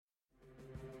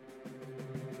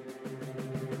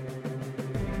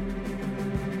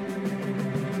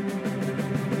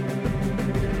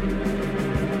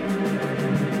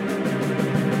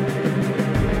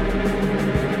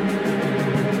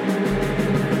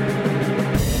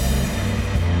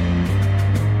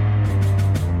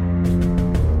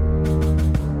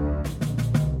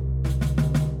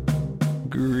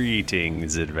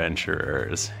Greetings,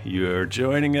 adventurers. You are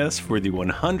joining us for the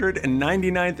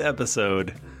 199th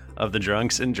episode of the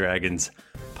Drunks and Dragons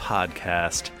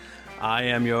podcast. I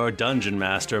am your dungeon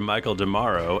master, Michael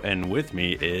DeMauro, and with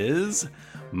me is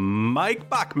Mike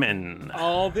Bachman.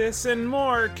 All this and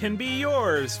more can be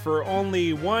yours for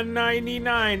only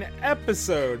 199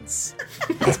 episodes.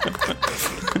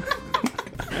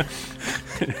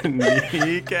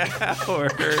 Nick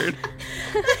Howard.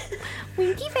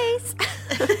 Winky face.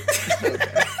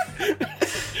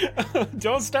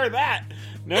 Don't start that.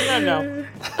 No.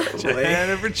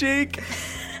 Jennifer Cheek.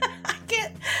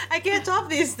 I can't top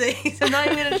these things. I'm not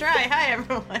even gonna try. Hi,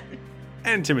 everyone.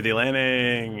 And Timothy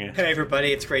Lanning. Hey,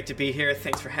 everybody. It's great to be here.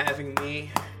 Thanks for having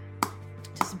me.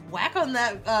 Just whack on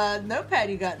that notepad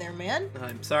you got there, man.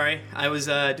 I'm sorry. I was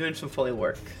doing some Foley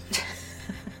work.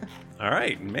 All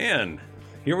right, man.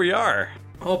 Here we are.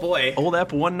 Oh, boy. Old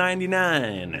Ep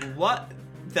 199. What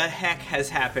the heck has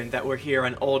happened that we're here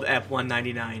on Old Ep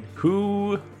 199?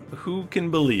 Who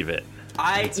can believe it?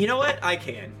 You know what? I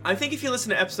can. I think if you listen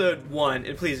to episode 1,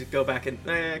 and please go back and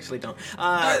actually don't.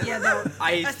 Yeah, no.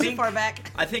 That's too far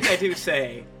back. I think I do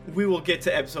say we will get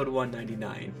to episode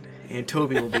 199, and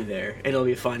Toby will be there, and it'll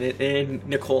be fun, and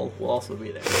Nicole will also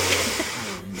be there.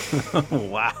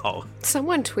 Wow.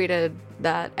 Someone tweeted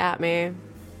that at me.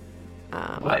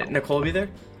 What? Nicole will be there?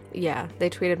 Yeah, they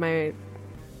tweeted my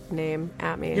name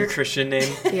at me. Your Christian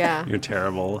name? Yeah. Your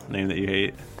terrible name that you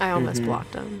hate. I almost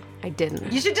blocked them. I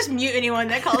didn't. You should just mute anyone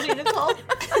that calls you Nicole.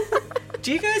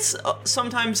 Do you guys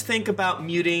sometimes think about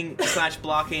muting /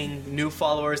 blocking new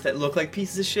followers that look like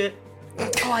pieces of shit?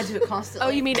 Oh, I do it constantly.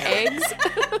 Oh, you mean eggs?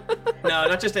 No,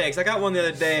 not just eggs. I got one the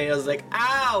other day. I was like,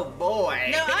 ow,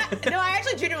 boy. No, I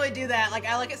actually genuinely do that. Like,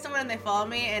 I look at someone and they follow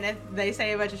me, and if they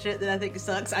say a bunch of shit that I think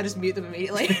sucks, I just mute them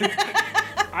immediately.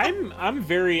 I'm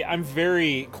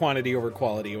very quantity over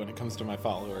quality when it comes to my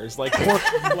followers. Like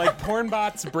porn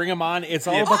bots, bring them on. It's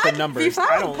all about the numbers. If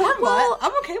I don't porn bot,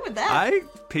 I'm okay with that. I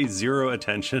pay zero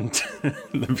attention to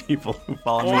the people who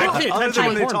follow me. I pay Other attention than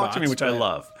when to they porn talk to me, bots, which I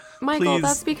love. Michael, Please,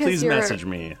 that's because please you're message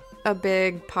me. a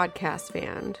big podcast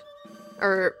fan.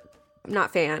 Or,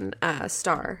 not fan,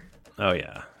 star. Oh,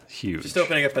 yeah. Huge. Just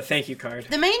opening up a thank you card.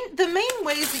 The main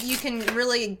ways that you can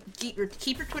really keep your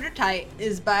Twitter tight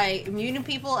is by muting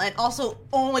people and also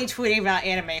only tweeting about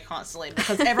anime constantly,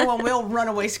 because everyone will run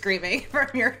away screaming from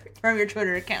your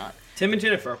Twitter account. Tim and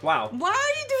Jennifer, wow. Why are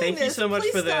you doing Thank this? you so much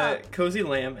Please for stop. the cozy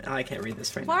lamb. I can't read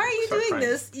this right now. Why are you Start doing crying.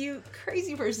 this, you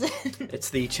crazy person? It's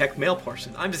the check mail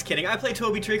portion. I'm just kidding. I play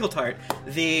Toby Treacletart,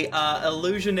 the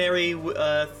illusionary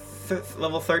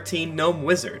level 13 gnome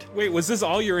wizard. Wait, was this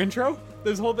all your intro?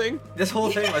 This whole thing? This whole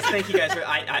thing was thank you guys.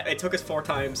 It took us 4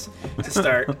 times to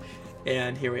start,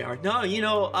 and here we are. No,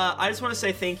 I just want to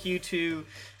say thank you to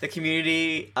the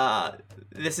community.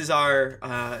 This is our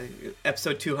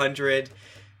episode 200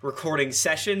 recording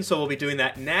session, so we'll be doing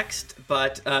that next.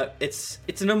 But it's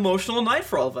an emotional night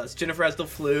for all of us. Jennifer has the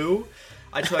flu.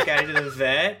 I took Addie to the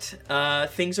vet.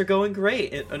 Things are going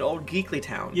great in old Geekly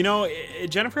Town.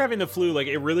 Jennifer having the flu, like,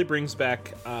 it really brings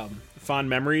back fond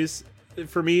memories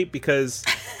for me, because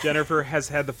Jennifer has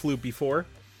had the flu before.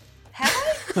 Have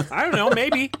I? I don't know,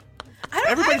 maybe.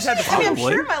 Everybody's had the flu. I mean, I'm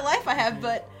sure in my life I have,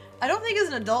 but I don't think as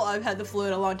an adult I've had the flu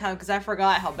in a long time because I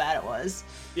forgot how bad it was.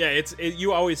 Yeah,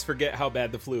 you always forget how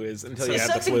bad the flu is until you have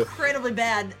the It's flu. incredibly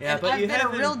bad. Yeah, and but I've been a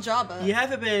real Jabba. You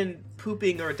haven't been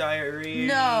pooping or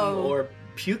diarrhea or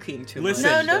puking too much.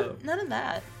 No, none of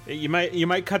that. You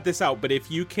might cut this out, but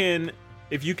if you can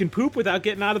poop without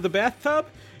getting out of the bathtub,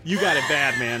 you got it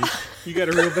bad, man. You got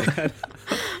it real bad.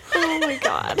 Oh my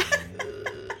god.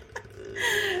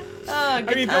 Oh,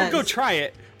 good don't go try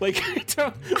it. I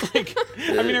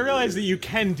realize that you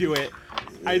can do it.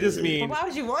 I just mean... Well, why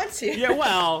would you want to? Yeah,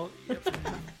 well,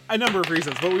 a number of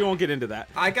reasons, but we won't get into that.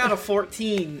 I got a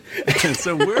 14.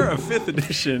 So we're a 5th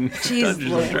edition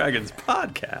Dungeons and Dragons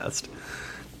podcast.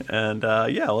 And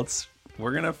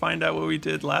we're going to find out what we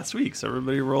did last week. So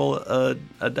everybody roll a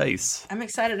dice. I'm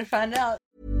excited to find out.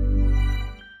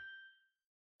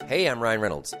 Hey, I'm Ryan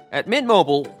Reynolds. At Mint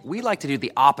Mobile, we like to do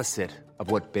the opposite of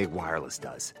what Big Wireless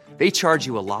does. They charge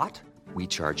you a lot, we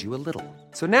charge you a little.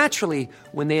 So naturally,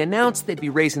 when they announced they'd be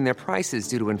raising their prices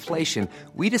due to inflation,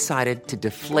 we decided to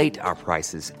deflate our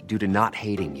prices due to not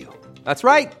hating you. That's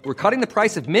right. We're cutting the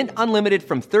price of Mint Unlimited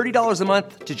from $30 a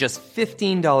month to just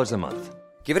 $15 a month.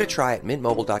 Give it a try at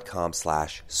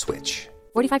mintmobile.com/switch.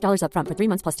 $45 up front for 3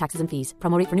 months plus taxes and fees.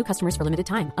 Promo rate for new customers for limited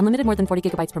time. Unlimited more than 40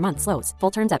 gigabytes per month. Slows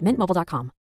full terms at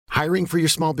mintmobile.com. Hiring for your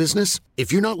small business?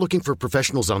 If you're not looking for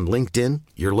professionals on LinkedIn,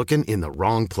 you're looking in the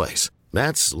wrong place.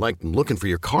 That's like looking for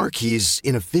your car keys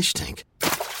in a fish tank.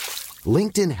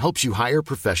 LinkedIn helps you hire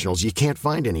professionals you can't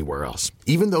find anywhere else,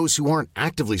 even those who aren't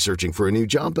actively searching for a new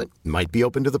job but might be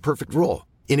open to the perfect role.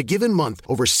 In a given month,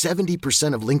 over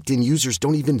 70% of LinkedIn users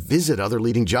don't even visit other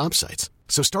leading job sites.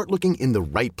 So start looking in the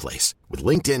right place. With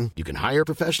LinkedIn, you can hire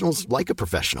professionals like a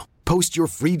professional. Post your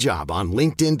free job on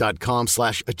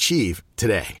linkedin.com/achieve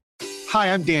today.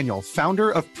 Hi, I'm Daniel,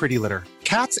 founder of Pretty Litter.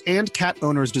 Cats and cat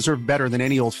owners deserve better than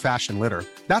any old-fashioned litter.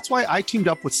 That's why I teamed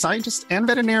up with scientists and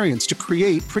veterinarians to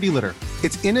create Pretty Litter.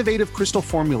 Its innovative crystal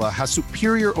formula has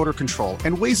superior odor control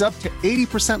and weighs up to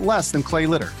 80% less than clay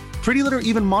litter. Pretty Litter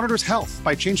even monitors health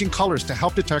by changing colors to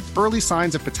help detect early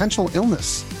signs of potential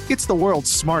illness. It's the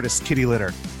world's smartest kitty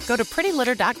litter. Go to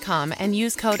prettylitter.com and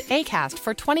use code ACAST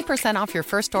for 20% off your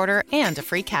first order and a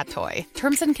free cat toy.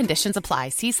 Terms and conditions apply.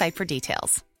 See site for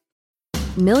details.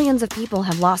 Millions of people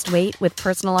have lost weight with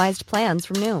personalized plans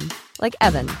from Noom. Like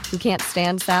Evan, who can't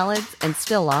stand salads and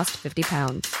still lost 50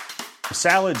 pounds.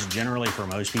 Salads generally for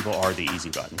most people are the easy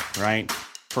button, right?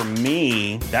 For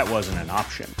me, that wasn't an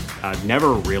option. I never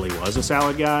really was a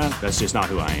salad guy. That's just not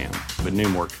who I am. But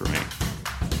Noom worked for me.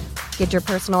 Get your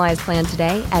personalized plan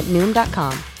today at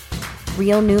Noom.com.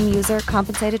 Real Noom user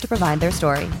compensated to provide their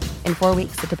story. In 4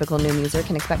 weeks, the typical Noom user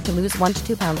can expect to lose 1 to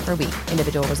 2 pounds per week.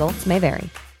 Individual results may vary.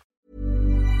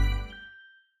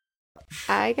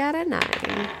 I got a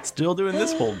 9. Still doing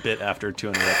this whole bit after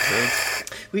 200 episodes.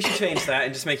 We should change that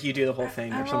and just make you do the whole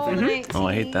thing or something. Oh,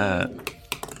 I hate that.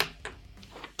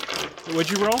 What'd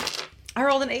you roll? I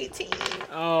rolled an 18.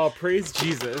 Oh, praise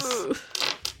Jesus.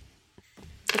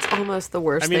 It's almost the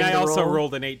worst I mean, thing I to also roll.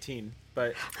 rolled an 18,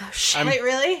 but... Wait,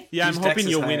 really? Yeah, I'm Whose hoping dex is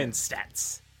you'll win higher? in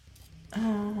stats.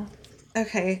 Oh,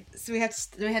 okay. So we have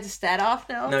to stat off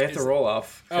now? No, you have to roll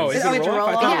off. Oh, is it we have to roll off?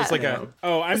 I roll thought off? it was like Yeah. a...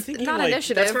 Oh, I'm thinking Not like...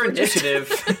 initiative. That's for initiative.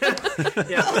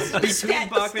 Yeah, between Stat,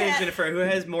 Bachman and stat. Jennifer, who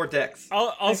has more decks?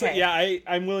 Also, Okay. yeah,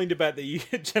 I'm willing to bet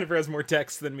that Jennifer has more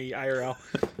decks than me, IRL.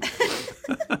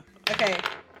 Okay.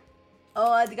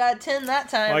 Oh, I got a 10 that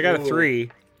time. Well, I got a Ooh.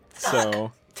 3,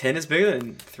 so... 10 is bigger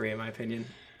than 3, in my opinion.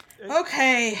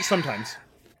 Okay. Sometimes.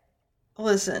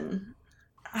 Listen.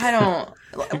 I don't...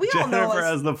 We all know Jennifer what's...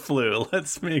 has the flu.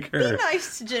 Let's make Be her.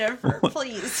 nice to Jennifer,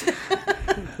 please.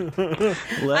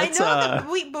 Let's. I know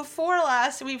the week before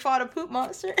last we fought a poop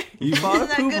monster. You fought a Isn't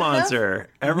that poop good monster.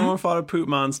 Everyone fought a poop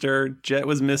monster. Jet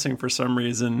was missing for some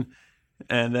reason,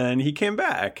 and then he came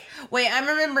back. Wait, I'm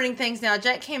remembering things now.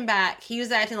 Jet came back. He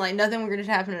was acting like nothing was going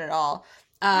to happen at all.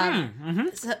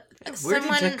 So, Where did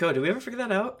Jet go? Did we ever figure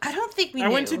that out? I don't think we I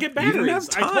knew. went to get You didn't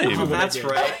batteries. have I told time. you Oh, what I That's did.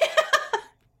 right.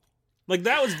 Like,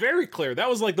 that was very clear. That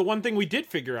was like the one thing we did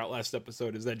figure out last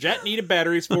episode is that Jet needed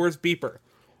batteries for his beeper,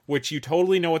 which you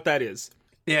totally know what that is.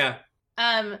 Yeah.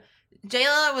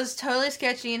 Jayla was totally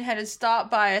sketchy and had to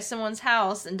stop by someone's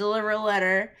house and deliver a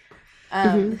letter.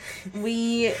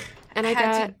 We And I had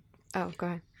got... to... Oh, go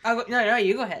ahead. Oh, no,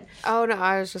 you go ahead. Oh, no,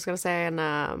 I was just going to say, and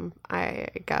I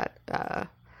got...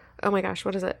 oh my gosh,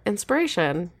 what is it?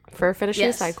 Inspiration for finishing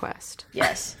Yes. a side quest.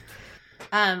 Yes.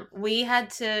 We had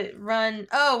to run.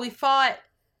 Oh, we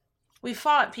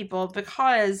fought people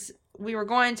because we were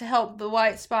going to help the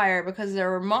White Spire because there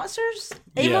were monsters.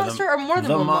 Monster or more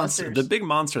than one monster. The big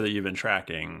monster that you've been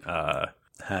tracking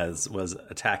was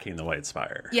attacking the White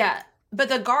Spire. Yeah, but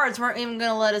the guards weren't even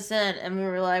going to let us in, and we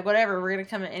were like, whatever, we're going to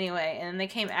come in anyway. And they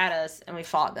came at us, and we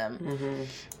fought them.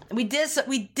 Mm-hmm.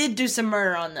 We did do some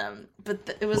murder on them,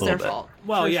 but it was their fault.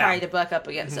 Well, for yeah. trying to buck up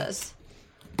against us.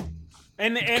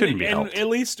 And Couldn't be helped. at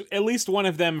least one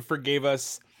of them forgave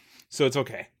us, so it's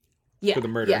okay. Yeah, For the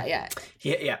murder. Yeah.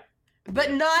 But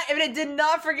it did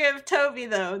not forgive Toby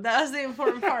though. That was the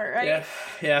important part, right?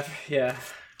 Yeah.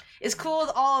 It's cool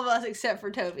with all of us except for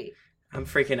Toby. I'm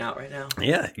freaking out right now.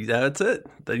 Yeah, that's it.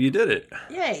 That you did it.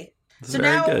 Yay. This So is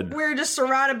very now good. we're just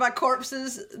surrounded by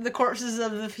corpses, the corpses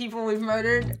of the people we've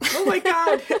murdered. Oh my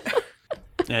god.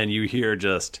 And you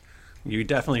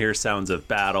definitely hear sounds of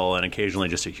battle and occasionally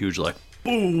just a huge like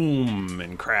boom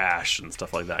and crash and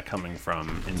stuff like that coming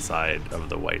from inside of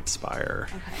the White Spire.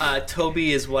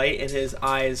 Toby is white and his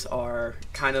eyes are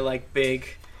kind of like big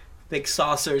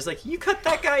saucers. Like, you cut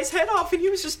that guy's head off and he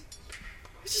was just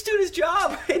doing his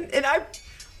job. And I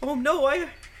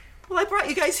brought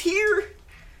you guys here.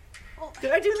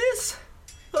 Did I do this?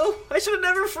 Oh, I should have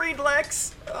never freed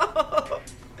Lex. Oh.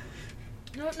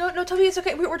 No, Toby, it's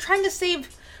okay. We're trying to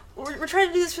save. We're trying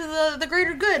to do this for the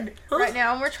greater good right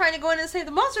now, and we're trying to go in and save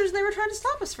the monsters, and they were trying to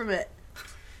stop us from it.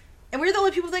 And we're the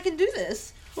only people that can do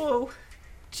this. Oh,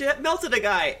 Jet melted a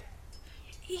guy.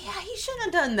 Yeah, he shouldn't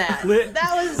have done that.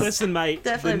 Listen, mate. The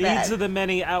definitely needs bad. of the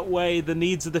many outweigh the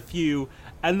needs of the few,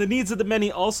 and the needs of the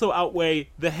many also outweigh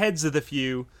the heads of the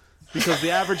few. because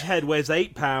the average head weighs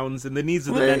 8 pounds and the needs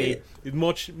of the many is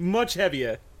much, much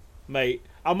heavier, mate.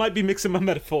 I might be mixing my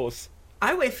metaphors.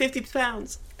 I weigh 50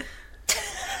 pounds.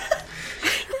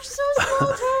 You're so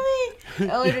small, Toby.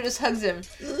 Eleanor just hugs him.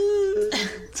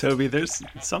 Toby, there's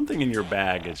something in your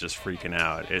bag is just freaking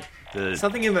out.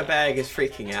 Something in my bag is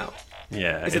freaking out.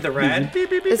 Yeah. Is it the rad?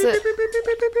 Is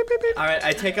it? All right,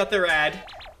 I take out the rad,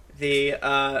 the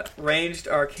ranged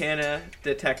arcana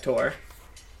detector.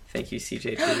 Thank you,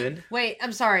 CJ Tubin. Wait,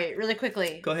 I'm sorry. Really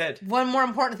quickly. Go ahead. One more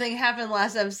important thing happened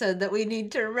last episode that we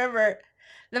need to remember.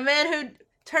 The man who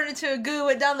turned into a goo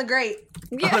went down the grate.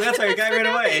 Yeah, oh, that's right. The guy ran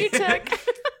away.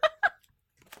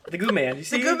 The goo man. You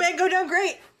see? The goo man go down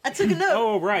great. I took a note.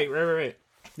 Oh, right.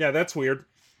 Yeah, that's weird.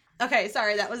 Okay,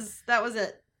 sorry. That was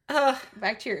it.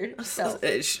 Back to yourself.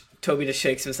 Toby just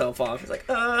shakes himself off. He's like,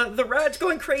 the rad's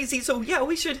going crazy, so yeah,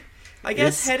 we should, I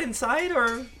guess, head inside,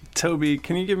 or... Toby,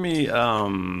 can you give me,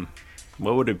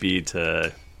 what would it be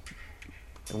to...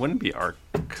 It wouldn't be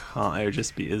Arcana, it would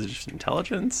just be, is it just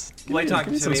intelligence? Why are you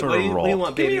talking to me? What do you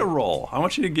want, baby? Give me a roll. I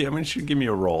want you to give me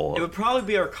a roll. It would probably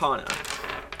be Arcana.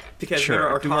 Because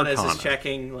Arcana is just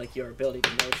checking, like, your ability to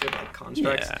know shit, like,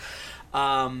 constructs. Yeah.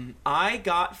 I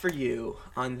got for you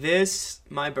on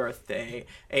my birthday,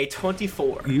 a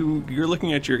 24. You're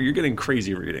looking at you're getting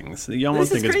crazy readings. You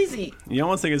almost this think is crazy. You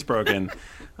almost think it's broken.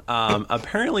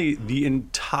 Apparently, the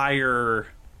entire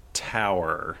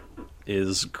tower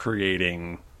is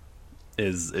creating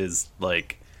is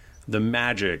like the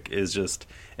magic is just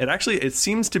it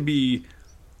seems to be.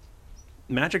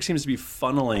 Magic seems to be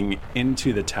funneling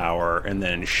into the tower and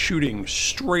then shooting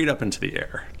straight up into the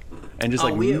air. And just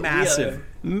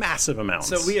massive amounts.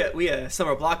 So we a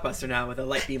summer blockbuster now with a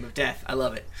light beam of death. I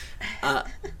love it.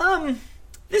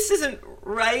 This isn't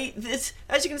right. This,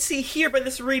 as you can see here by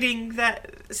this reading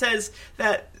that says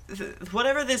that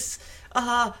whatever this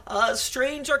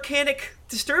strange arcanic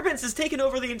disturbance has taken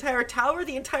over the entire tower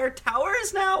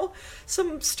is now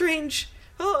some strange.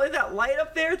 Oh, that light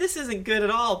up there. This isn't good at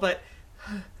all. But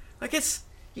I guess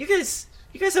you guys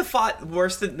have fought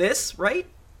worse than this, right?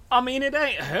 I mean, it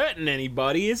ain't hurting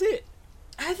anybody, is it?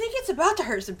 I think it's about to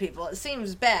hurt some people. It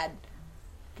seems bad,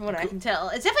 from what I can tell.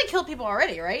 It's definitely killed people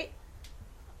already, right?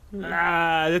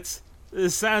 Nah, it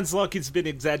sounds like it's been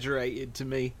exaggerated to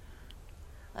me.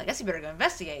 I guess you better go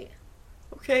investigate.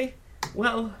 Okay,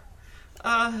 well,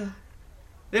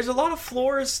 there's a lot of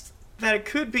floors that it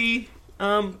could be.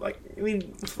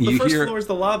 The first floor is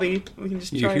the lobby. We can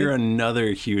just try. You hear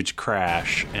another huge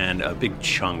crash, and a big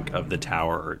chunk of the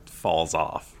tower falls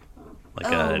off.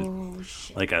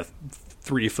 Like a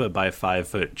 3 foot by 5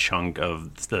 foot chunk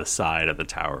of the side of the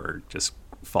tower just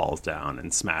falls down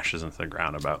and smashes into the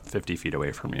ground about 50 feet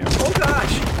away from you. Oh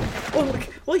gosh!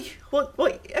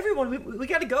 Well, everyone, we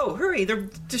gotta go. Hurry! They're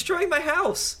destroying my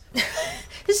house.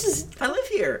 I live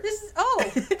here.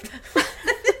 I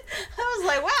was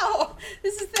like, wow,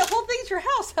 this is the whole thing's your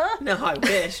house, huh? No, I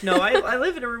wish. No, I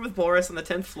live in a room with Boris on the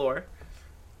 10th floor.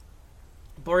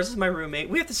 Boris is my roommate.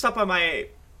 We have to stop by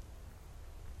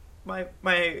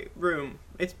my room.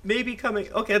 It's maybe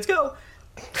coming. Okay, let's go.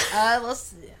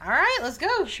 Let's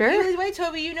go. Sure. Anyway,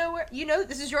 Toby,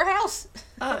 this is your house.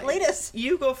 Lead us.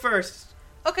 You go first.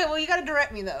 Okay, well, you gotta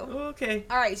direct me, though. Okay.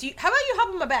 All right, so how about you hop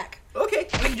on my back? Okay.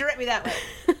 You can direct me that way.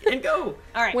 And go.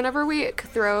 All right. Whenever we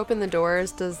throw open the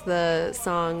doors, does the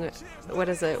song, what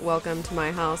is it, Welcome to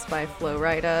My House by Flo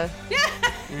Rida?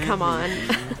 Yeah. Come on.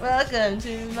 Welcome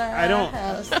to my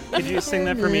house. Could you sing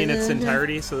that for me in its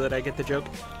entirety so that I get the joke?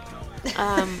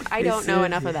 I don't know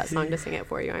enough of that song to sing it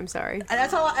for you. I'm sorry. And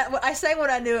that's all I sang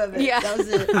what I knew of it. Yeah. That was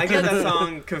it. I get that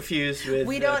song confused with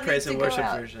the praise and worship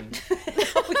version.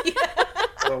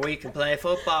 Where we can play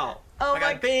football. I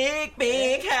got a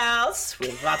big house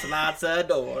with lots of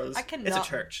doors. It's a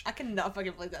church. I cannot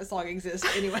fucking believe that song exists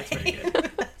anyway. That's very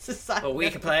good. That's a side But we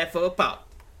can play football.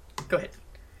 Go ahead.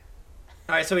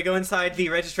 All right, so we go inside the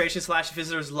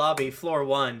registration/visitors lobby, floor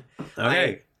 1.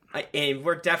 Okay. And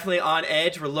we're definitely on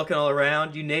edge. We're looking all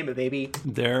around. You name it, baby.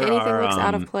 Anything looks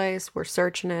out of place, we're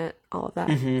searching it, all of that.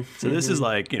 Mm-hmm. So this is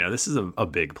this is a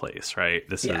big place, right?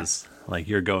 This is like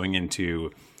you're going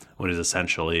into what is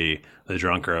essentially the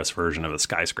Drunkeros version of a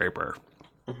skyscraper.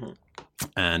 Mm-hmm.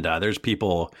 And there's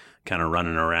people kind of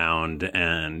running around,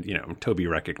 and, Toby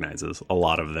recognizes a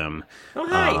lot of them. Oh,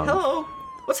 hi. Hello.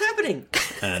 What's happening?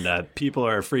 And people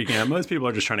are freaking out. Most people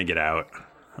are just trying to get out.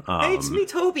 Hey, it's me,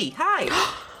 Toby. Hi.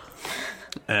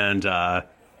 And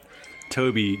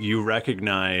Toby, you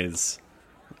recognize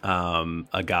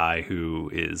a guy who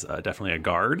is definitely a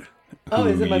guard. Oh,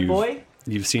 is it my boy?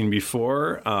 You've seen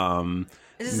before.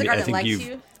 Is this the guy that likes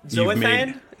you?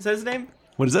 Zoethan? Is that his name?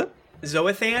 What is it?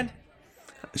 Zoethan?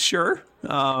 Sure.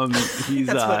 He's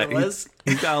That's what it was.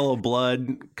 He's got a little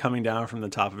blood coming down from the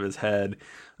top of his head,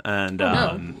 and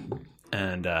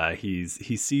he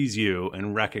sees you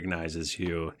and recognizes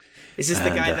you. Is this the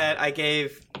guy that I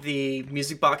gave the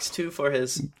music box to for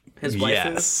his waifu?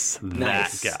 Yes,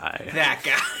 Nice. that guy. That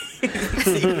guy.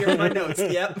 See here in my notes.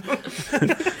 Yep.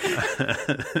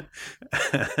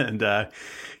 And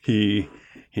he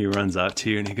runs up to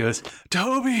you and he goes,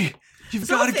 "Toby, you've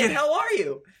got to get. How are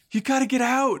you? You got to get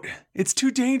out. It's too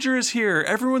dangerous here.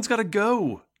 Everyone's got to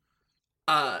go."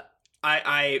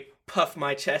 I puff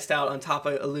my chest out on top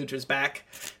of Eludra's back.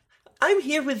 I'm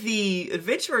here with the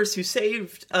adventurers who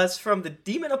saved us from the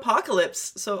demon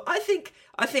apocalypse. So I think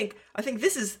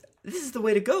this is the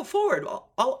way to go forward.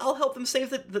 I'll help them save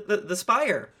the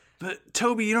Spire. But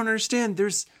Toby, you don't understand.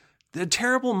 There's the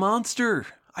terrible monster.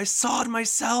 I saw it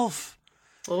myself.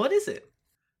 Well, what is it?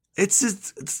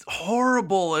 It's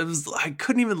horrible. I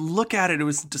couldn't even look at it. It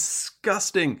was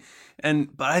disgusting.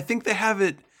 But I think they have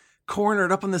it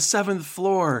cornered up on the 7th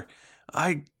floor.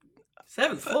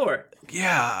 7th floor?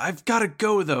 Yeah, I've got to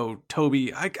go though,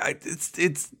 Toby. I'm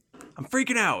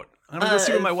freaking out. I'm gonna go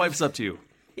see what my wife's up to.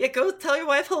 Yeah, go tell your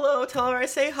wife hello. Tell her I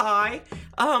say hi.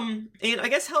 And I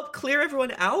guess help clear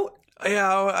everyone out.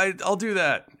 Yeah, I'll do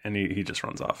that. And he just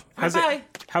runs off. Bye.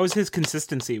 How is his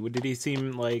consistency? Did he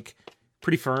seem like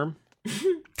pretty firm?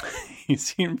 He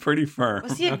seemed pretty firm.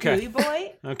 Was he a gooey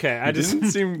boy? Okay, He didn't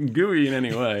seem gooey in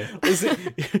any way.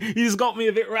 You just got me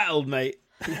a bit rattled, mate.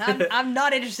 I'm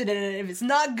not interested in it. If it's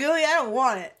not gooey, I don't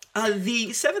want it. The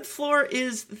 7th floor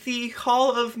is the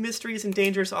Hall of Mysteries and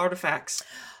Dangerous Artifacts.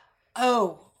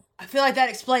 Oh, I feel like that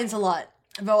explains a lot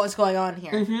about what's going on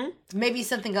here. Mm-hmm. Maybe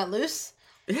something got loose?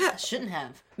 Yeah. Shouldn't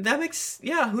have. That makes,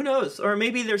 who knows? Or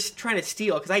maybe they're trying to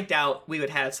steal, because I doubt we would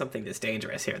have something this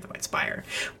dangerous here at the White Spire.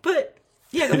 But,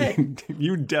 yeah, go ahead.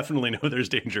 You definitely know there's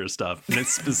dangerous stuff, and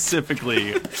it's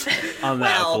specifically on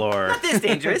that floor. Not this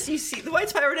dangerous. You see, the White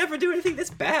Spire would never do anything this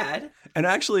bad. And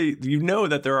actually, you know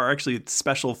that there are actually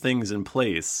special things in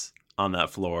place on that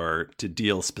floor to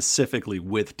deal specifically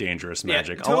with dangerous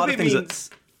magic. Yeah, a lot of things means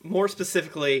more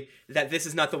specifically that this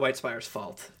is not the White Spire's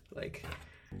fault. Like,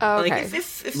 okay. Like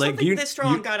if something this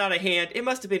strong got out of hand, it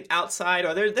must have been outside,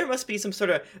 or there must be some sort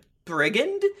of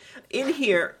brigand in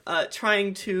here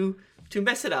trying to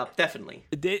mess it up. Definitely.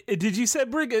 Did you say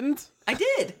brigand? I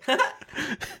did.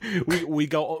 we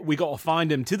got to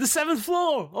find him to the 7th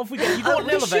floor. Off we go. You got an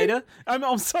elevator?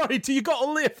 I'm sorry. You got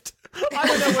a lift? I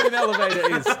don't know what an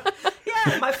elevator is.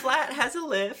 Yeah, my flat has a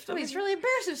lift. Oh, he's really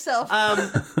embarrassed himself.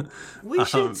 We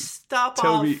should stop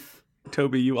off.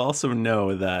 Toby, you also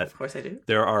know that of course I do.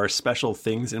 There are special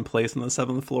things in place on the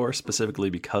 7th floor specifically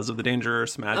because of the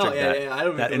dangerous magic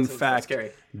that in fact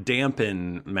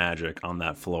dampen magic on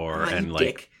that floor and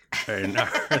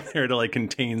are there to like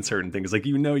contain certain things. Like,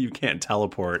 you can't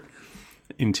teleport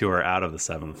into or out of the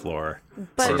 7th floor,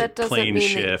 but or that doesn't plane mean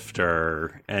shift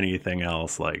or anything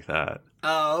else like that.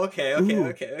 Oh, okay.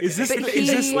 Is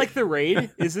this like the raid?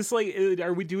 Is this like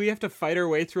do we have to fight our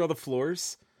way through all the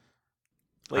floors?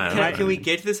 Like, can we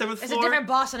get to the 7th floor? There's a different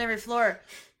boss on every floor.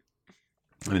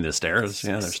 I mean, the stairs.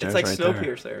 Yeah, there's stairs. It's like right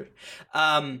Snowpiercer.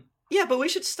 Yeah, but we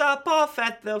should stop off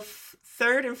at the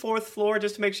 3rd and 4th floor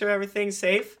just to make sure everything's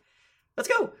safe. Let's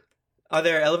go. Are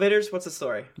there elevators? What's the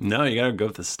story? No, you gotta go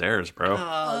up the stairs, bro.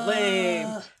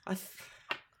 Lame.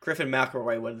 Griffin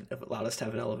McElroy would have allowed us to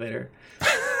have an elevator.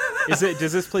 Does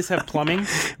this place have plumbing?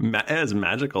 It has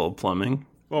magical plumbing.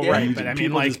 Well, right, but I mean,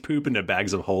 people like, just poop into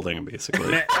bags of holding,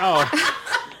 basically.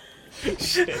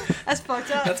 Shit. That's fucked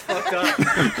up.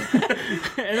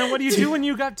 And then what do you do when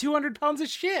you got 200 pounds of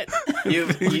shit? We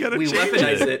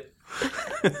weaponize it.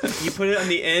 You put it on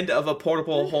the end of a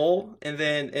portable hole, and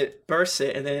then it bursts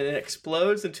it, and then it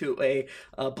explodes into a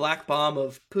black bomb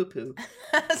of poo-poo.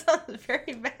 That sounds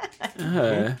very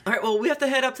bad. All right, well, we have to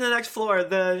head up to the next floor.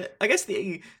 I guess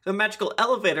the magical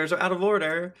elevators are out of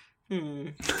order.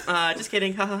 Just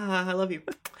kidding. Ha ha ha! I love you.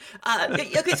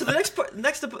 Okay, so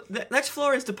the next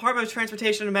floor is Department of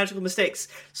Transportation and Magical Mistakes.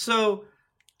 So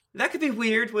that could be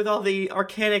weird with all the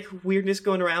arcanic weirdness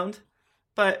going around.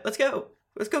 But let's go.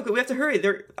 We have to hurry.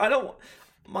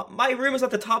 My room is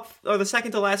at the top or the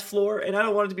second to last floor, and I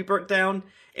don't want it to be burnt down.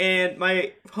 And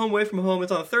my home away from home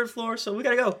is on the 3rd floor, so we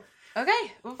gotta go.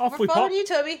 Okay, we're following you,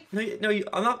 Toby.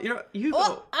 I'm not. You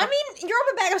well, go. I mean, you're on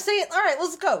my back. I'm saying, all right,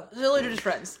 let's go. We're just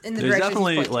friends in the There's direction.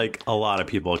 definitely like a lot of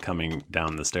people coming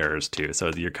down the stairs too, so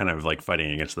you're kind of like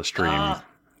fighting against the stream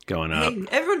going up. Hey,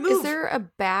 everyone move. Is there a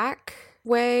back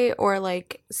way or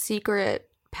like secret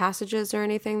passages or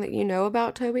anything that you know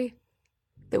about, Toby?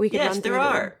 That we could run through? Yes, there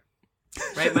are.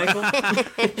 Right, Michael?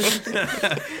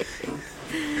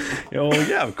 Well,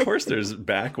 yeah, of course there's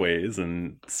back ways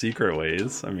and secret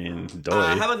ways. I mean,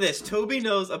 how about this? Toby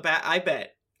knows I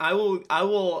bet. I will,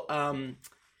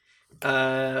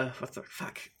 what the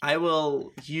fuck? I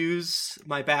will use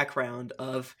my background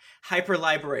of Hyper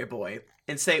Library Boy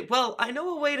and say, well, I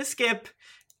know a way to skip.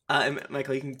 And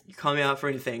Michael, you can call me out for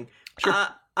anything. Sure.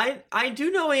 I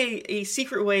do know a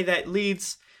secret way that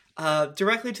leads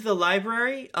directly to the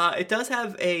library. It does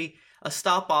have a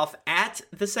stop off at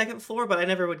the second floor, but I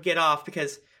never would get off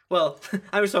because, well,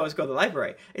 I just always go to the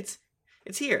library. It's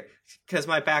here because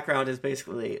my background is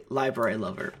basically library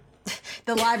lover.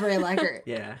 The library liker.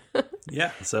 Yeah.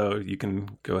 Yeah, so you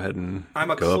can go ahead and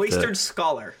I'm a go cloistered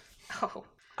scholar. Oh.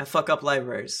 I fuck up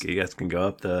libraries. You guys can go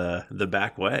up the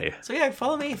back way. So yeah,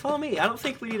 follow me. I don't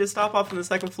think we need to stop off on the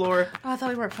second floor. Oh, I thought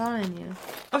we weren't following you.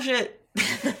 Oh shit.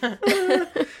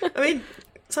 I mean,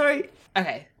 sorry.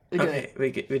 Okay, we do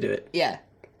it. We do it. Yeah,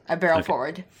 I barrel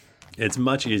forward. It's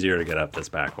much easier to get up this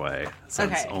back way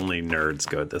since only nerds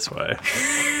go this way.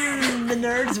 The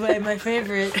nerds way, my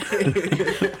favorite.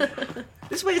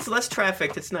 This way it's less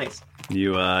trafficked. It's nice.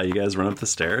 You guys run up the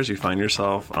stairs. You find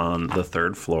yourself on the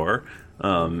third floor.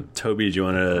 Toby, do you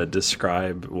want to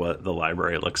describe what the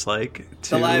library looks like?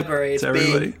 The library is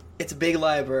everybody? big. It's a big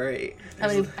library. How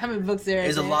many books there?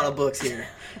 There's a lot of books here.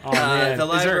 Oh man, the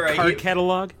library, is there a card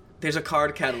catalog? There's a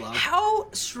card catalog.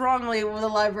 How strongly will the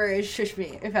library shush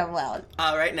me if I'm loud?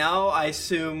 Right now, I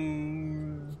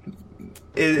assume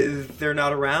they're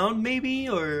not around, maybe,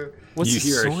 or what's you the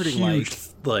hear sorting a huge,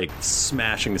 like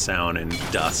smashing sound, and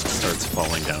dust starts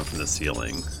falling down from the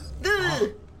ceiling.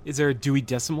 Is there a Dewey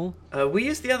Decimal? We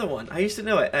used the other one. I used to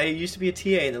know it. I used to be a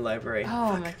TA in the library.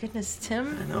 Oh my goodness,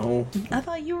 Tim. I know. I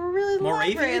thought you were really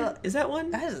Moravian? Is that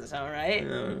one? That doesn't sound right. I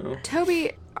don't know.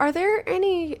 Toby, are there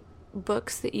any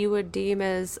books that you would deem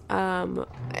as,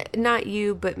 not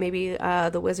you, but maybe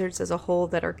the wizards as a whole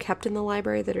that are kept in the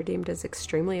library that are deemed as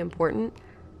extremely important?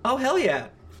 Oh, hell yeah.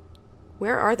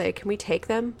 Where are they? Can we take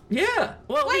them? Yeah.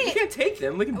 Well, we can't take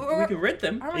them. We can rent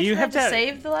them. Are we trying to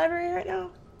save the library right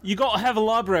now? You gotta have a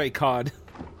library card.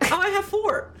 Oh, I have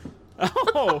 4.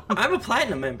 Oh. I'm a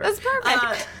platinum member. That's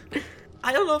perfect.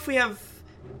 I don't know if we have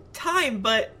time,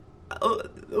 but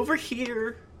over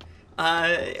here,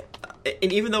 and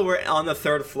even though we're on the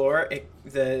third floor,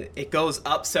 it goes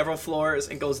up several floors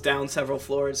and goes down several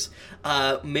floors.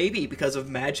 Maybe because of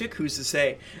magic, who's to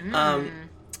say?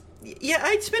 Yeah,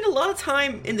 I'd spend a lot of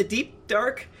time in the deep,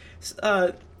 dark,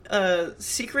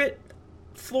 secret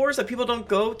floors that people don't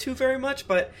go to very much,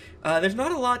 but there's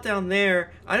not a lot down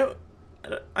there. I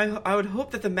would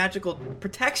hope that the magical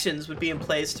protections would be in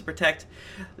place to protect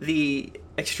the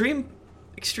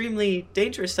extremely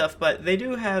dangerous stuff, but they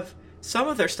do have some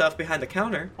of their stuff behind the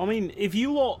counter. I mean, if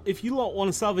you lot want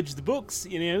to salvage the books,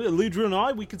 Eludra and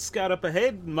I, we could scout up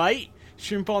ahead, mate.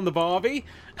 Shrimp on the Barbie.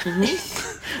 I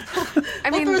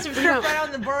mean, we'll throw some shrimp right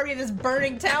on the Barbie of this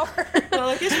burning tower. Well,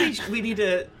 I guess we need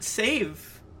to save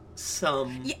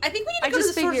some. Yeah, I think we need to go to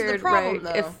the source of the problem,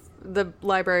 though. If the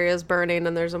library is burning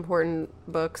and there's important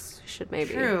books, should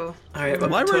maybe. True. All right, the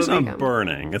library's not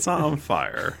burning. It's not on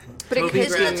fire. But it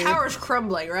could the tower's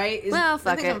crumbling, right? Well,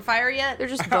 fuck it. On fire yet? They're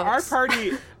just books.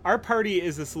 Our party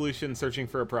is a solution searching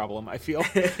for a problem, I feel,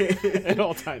 at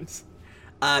all times.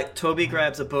 Toby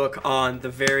grabs a book on the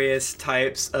various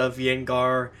types of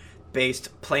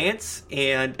Yengar-based plants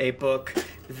and a book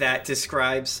that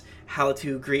describes how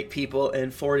to greet people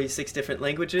in 46 different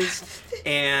languages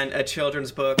and a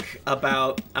children's book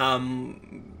about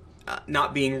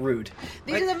not being rude.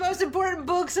 These are the most important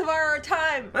books of our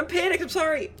time. I'm panicked. I'm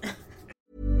sorry.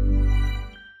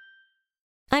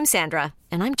 I'm Sandra,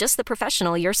 and I'm just the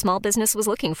professional your small business was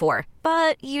looking for.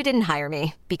 But you didn't hire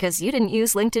me because you didn't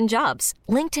use LinkedIn Jobs.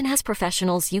 LinkedIn has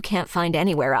professionals you can't find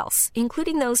anywhere else,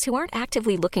 including those who aren't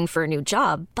actively looking for a new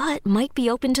job, but might be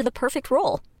open to the perfect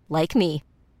role, like me.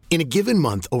 In a given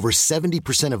month, over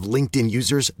 70% of LinkedIn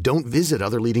users don't visit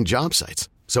other leading job sites.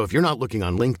 So if you're not looking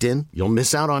on LinkedIn, you'll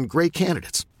miss out on great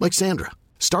candidates like Sandra.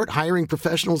 Start hiring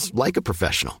professionals like a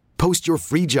professional. Post your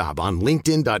free job on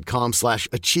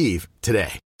linkedin.com/achieve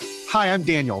today. Hi, I'm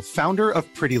Daniel, founder of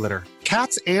Pretty Litter.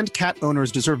 Cats and cat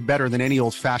owners deserve better than any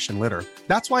old-fashioned litter.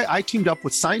 That's why I teamed up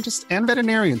with scientists and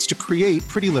veterinarians to create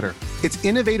Pretty Litter. Its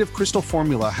innovative crystal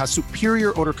formula has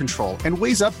superior odor control and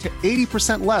weighs up to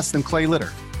 80% less than clay litter.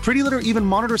 Pretty Litter even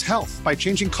monitors health by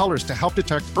changing colors to help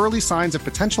detect early signs of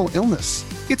potential illness.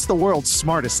 It's the world's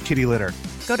smartest kitty litter.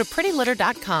 Go to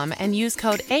prettylitter.com and use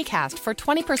code ACAST for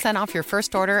 20% off your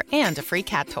first order and a free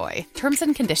cat toy. Terms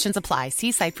and conditions apply.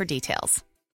 See site for details.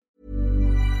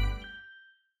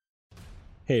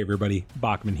 Hey everybody,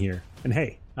 Bachman here. And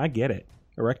hey, I get it.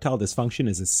 Erectile dysfunction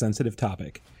is a sensitive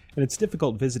topic. and it's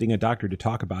difficult visiting a doctor to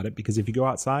talk about it because if you go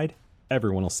outside,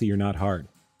 everyone will see you're not hard.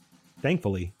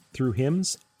 Thankfully, through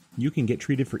HIMSS, you can get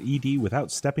treated for ED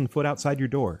without stepping foot outside your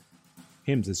door.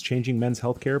 HIMSS is changing men's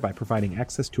healthcare by providing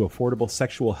access to affordable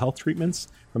sexual health treatments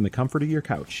from the comfort of your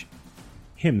couch.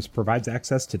 HIMSS provides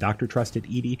access to doctor-trusted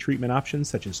ED treatment options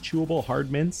such as chewable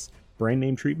hard mints,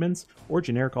 brand-name treatments, or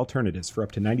generic alternatives for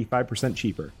up to 95%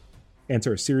 cheaper.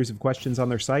 Answer a series of questions on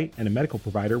their site, and a medical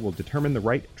provider will determine the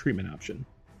right treatment option.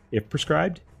 If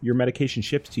prescribed, your medication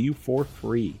ships to you for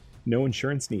free. No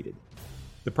insurance needed.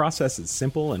 The process is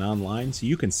simple and online, so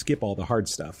you can skip all the hard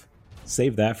stuff.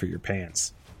 Save that for your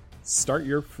pants. Start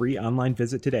your free online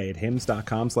visit today at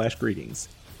hims.com/greetings.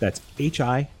 That's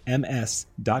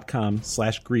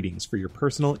HIMS.com/greetings for your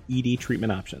personal ED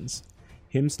treatment options.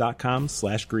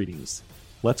 hims.com/greetings.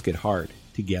 Let's get hard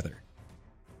together.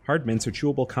 Hard mints are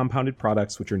chewable compounded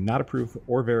products which are not approved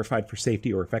or verified for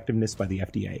safety or effectiveness by the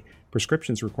FDA.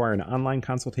 Prescriptions require an online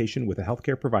consultation with a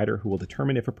healthcare provider who will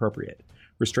determine if appropriate.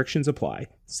 Restrictions apply.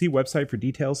 See website for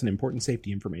details and important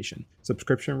safety information.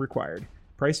 Subscription required.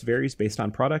 Price varies based on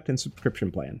product and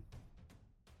subscription plan.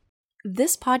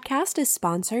 This podcast is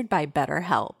sponsored by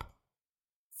BetterHelp.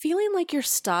 Feeling like you're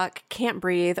stuck, can't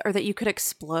breathe, or that you could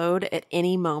explode at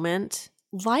any moment?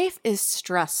 Life is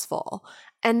stressful.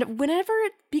 And whenever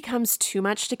it becomes too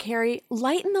much to carry,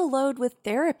 lighten the load with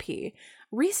therapy.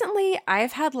 Recently,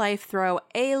 I've had life throw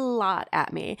a lot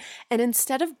at me, and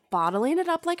instead of bottling it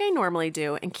up like I normally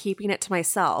do and keeping it to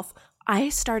myself, I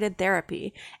started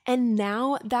therapy, and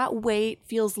now that weight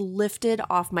feels lifted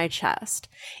off my chest.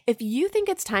 If you think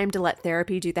it's time to let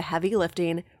therapy do the heavy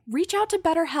lifting, reach out to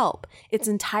BetterHelp. It's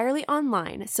entirely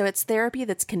online, so it's therapy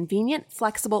that's convenient,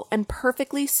 flexible, and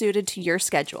perfectly suited to your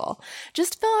schedule.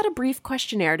 Just fill out a brief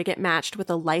questionnaire to get matched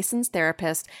with a licensed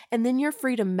therapist, and then you're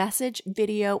free to message,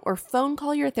 video, or phone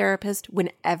call your therapist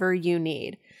whenever you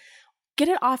need. Get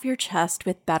it off your chest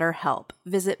with BetterHelp.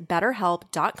 Visit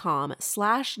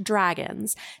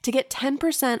betterhelp.com/dragons to get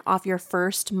 10% off your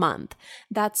first month.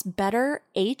 That's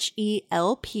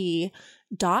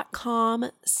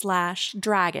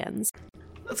betterhelp.com/dragons.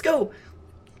 Let's go.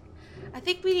 I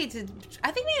think we need to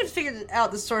figure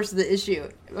out the source of the issue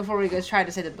before we go try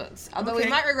to say the books. Although we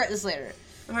might regret this later.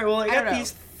 All right, well, I got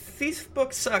these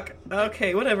books suck.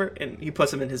 Okay, whatever. And he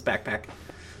puts them in his backpack.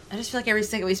 I just feel like every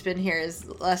second we spend here is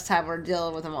less time we're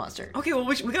dealing with a monster. Okay, well,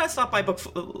 we gotta stop by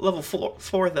level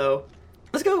 4, though.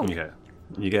 Let's go. Okay.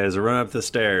 You guys run up the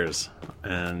stairs,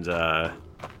 and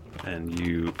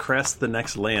you crest the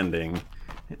next landing,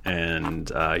 and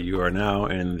you are now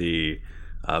in the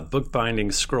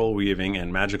bookbinding, scroll weaving,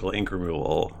 and magical ink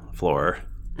removal floor.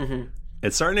 Mm-hmm.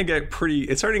 It's starting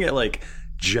to get like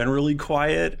generally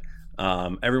quiet.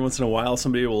 Every once in a while,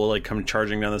 somebody will like come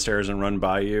charging down the stairs and run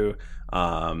by you.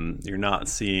 You're not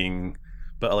seeing,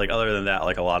 but like other than that,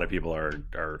 like a lot of people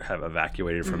have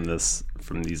evacuated from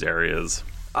these areas.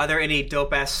 Are there any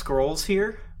dope ass scrolls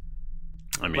here?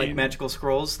 I mean, like magical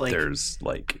scrolls. Like there's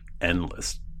like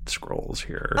endless scrolls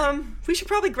here. We should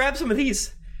probably grab some of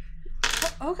these.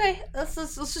 Okay, let's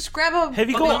just grab them.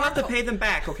 We'll have to pay them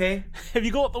back. Okay. Have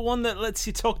you got the one that lets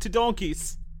you talk to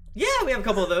donkeys? Yeah, we have a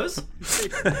couple of those.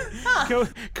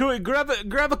 Can we grab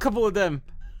a couple of them?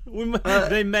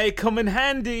 They may come in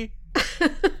handy.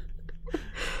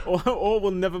 or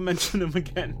we'll never mention them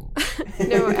again.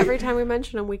 No, every time we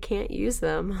mention them, we can't use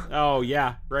them. Oh,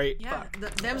 yeah, right. Yeah,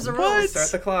 them's the rules.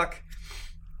 Start the clock.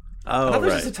 Oh, I thought that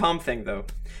was right. just a Tom thing, though.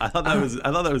 I thought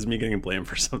that was me getting blamed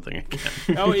for something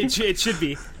again. Oh, it should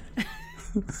be.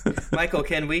 Michael,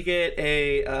 can we get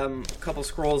a couple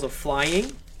scrolls of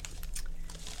flying?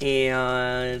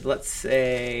 And let's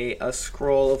say a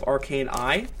scroll of arcane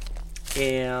eye.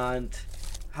 And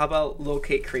how about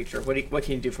locate creature? What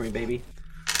can you do for me, baby?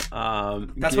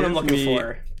 That's what I'm looking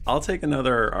for. I'll take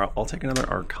another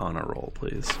Arcana roll,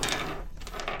 please.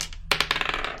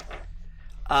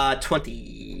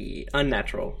 20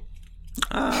 unnatural.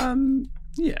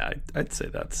 Yeah, I'd say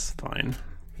that's fine.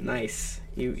 Nice.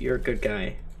 You're a good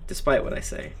guy, despite what I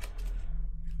say.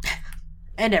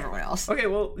 And everyone else. Okay,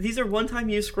 well, these are one-time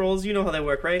use scrolls. You know how they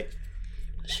work, right?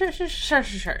 Sure.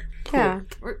 Cool. Yeah.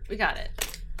 We got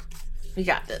it. We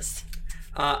got this.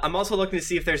 I'm also looking to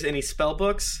see if there's any spell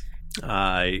books.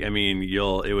 I mean,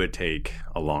 it would take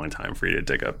a long time for you to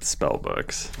dig up spell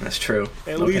books. That's true.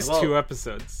 At least 2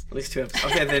 episodes. At least 2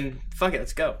 episodes. Okay, then fuck it.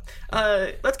 Let's go.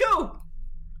 Let's go.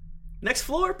 Next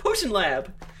floor, potion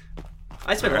lab.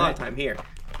 I spent a lot of time here.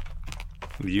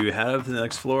 You have the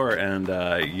next floor, and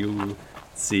you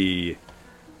see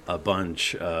a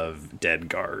bunch of dead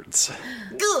guards.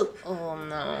 Oh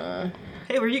no.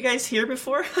 Hey, were you guys here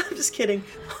before? I'm just kidding.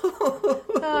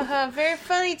 Very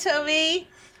funny, Toby.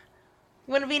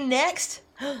 Want to be next?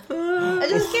 I'm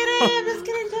just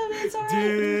kidding, Toby. It's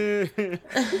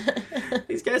alright.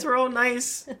 These guys were all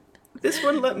nice. This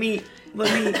one let me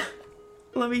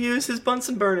use his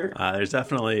Bunsen burner. There's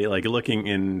definitely, like,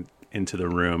 looking into the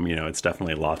room, you know, it's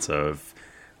definitely lots of,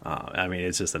 I mean,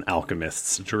 it's just an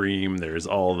alchemist's dream. There's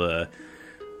all the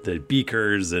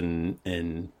beakers and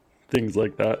things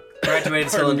like that.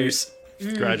 Graduated cylinders.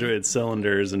 Graduated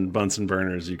cylinders and Bunsen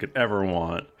burners you could ever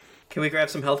want. Can we grab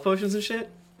some health potions and shit?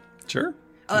 Sure.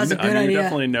 Oh, that's a good idea. You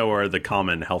definitely know where the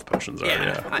common health potions are.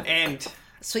 Yeah. And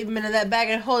sweep them into that bag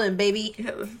and hold it, baby.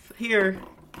 Yeah, here,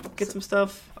 get some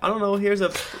stuff. I don't know. Here's a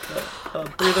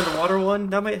breathe underwater one.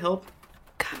 That might help.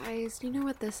 Guys, do you know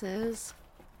what this is?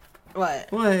 What?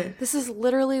 This is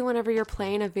literally whenever you're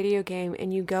playing a video game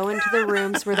and you go into the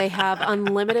rooms where they have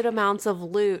unlimited amounts of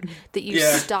loot that you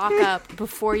stock up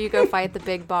before you go fight the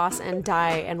big boss and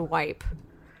die and wipe.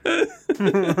 What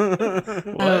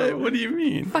do you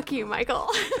mean? Fuck you, Michael.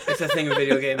 It's a thing with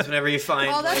video games. Whenever you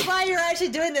find... Oh, that's why you're actually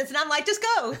doing this. And I'm like, just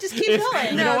go. Just keep going.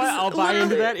 You know what? I'll buy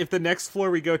into that if the next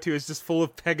floor we go to is just full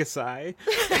of Pegasi.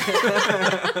 This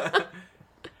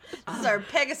is our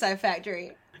Pegasi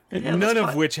factory. None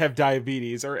of which have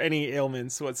diabetes or any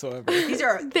ailments whatsoever. These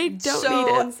are they don't so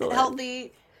need insulin.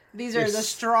 Healthy. These are the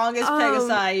strongest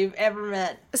Pegasi you've ever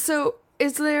met. So,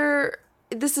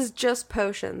 this is just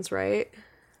potions, right?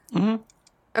 Mm-hmm.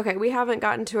 Okay, we haven't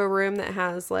gotten to a room that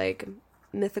has, like,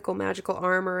 mythical magical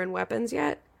armor and weapons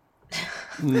yet.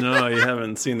 No, you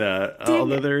haven't seen that.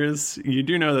 Although you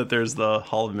do know that there's the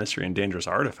Hall of Mystery and Dangerous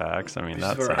Artifacts. I mean,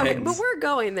 that's... Okay, but we're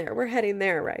going there. We're heading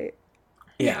there, right?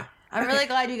 Yeah. I'm really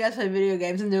glad you guys played video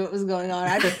games and knew what was going on.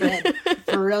 I just dead.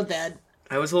 For real dead.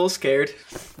 I was a little scared.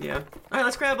 Yeah. All right,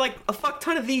 let's grab, like, a fuck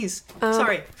ton of these.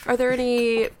 Sorry. Are there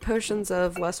any potions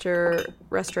of Luster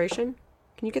Restoration?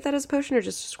 Can you get that as a potion or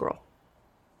just a scroll?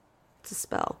 It's a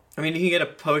spell. I mean, you can get a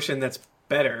potion that's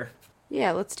better.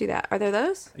 Yeah, let's do that. Are there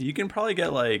those? You can probably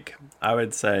get, like, I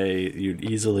would say you'd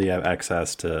easily have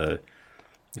access to,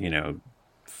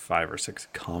 5 or 6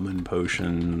 common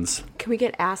potions. Can we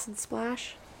get Acid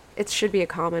Splash? It should be a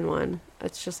common one.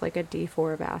 It's just like a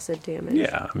D4 of acid damage.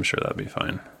 Yeah, I'm sure that'd be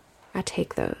fine. I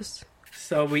take those.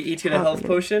 So we each get a health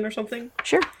potion or something?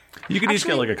 Sure. You could each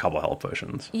get like a couple health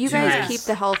potions. You guys keep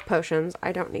the health potions.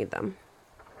 I don't need them.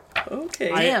 Okay.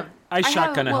 Damn. I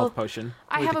shotgun a health potion.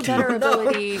 I have a better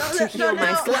ability to heal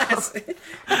myself.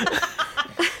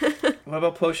 What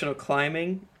about potion of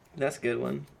climbing? That's a good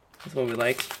one. That's one we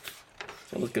like.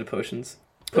 It's one of those good potions.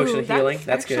 Potion of healing.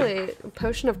 That's good. Actually,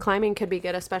 potion of climbing could be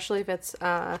good, especially if it's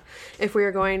if we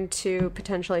are going to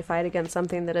potentially fight against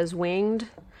something that is winged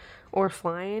or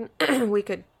flying. We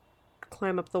could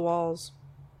climb up the walls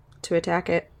to attack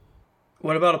it.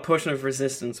 What about a potion of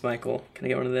resistance, Michael? Can I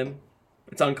get one of them?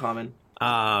 It's uncommon.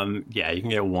 Yeah, you can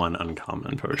get one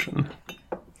uncommon potion.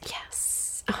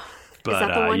 Yes. But is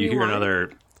that the one you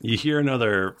hear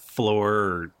another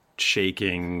floor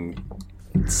shaking,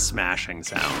 smashing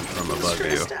sound from above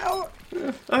you.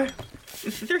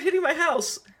 They're hitting my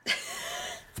house.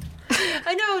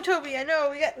 I know, Toby. I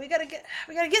know. We gotta get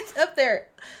up there.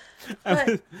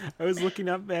 I was looking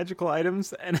up magical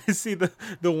items and I see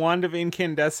the wand of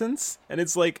incandescence, and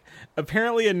it's like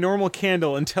apparently a normal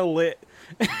candle until lit.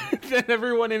 Then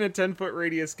everyone in a 10-foot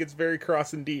radius gets very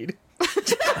cross indeed.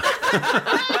 That's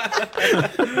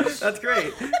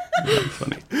great. That's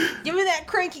funny. Give me that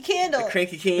cranky candle.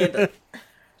 Cranky candle.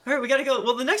 All right, we gotta go.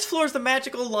 Well, the next floor is the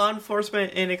magical law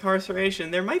enforcement and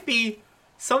incarceration. There might be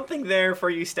something there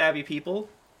for you stabby people.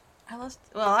 I don't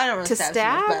really to stab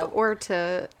stab or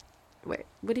to... Wait,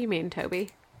 what do you mean, Toby?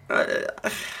 I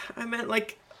meant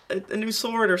like a new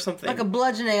sword or something. Like a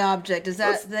bludgeoning object. Is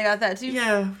that they got that too?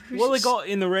 Yeah. Well, they got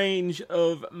in the range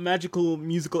of magical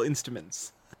musical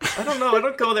instruments. I don't know. I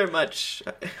don't go there much.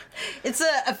 It's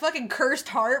a fucking cursed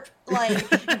harp. Like,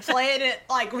 you play it,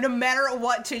 like, no matter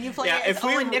what tune you play it, it's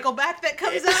only Nickelback that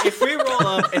comes out. If we roll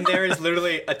up and there is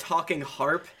literally a talking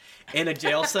harp in a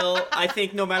jail cell, I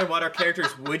think no matter what our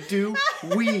characters would do,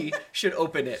 we should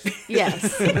open it.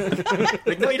 Yes.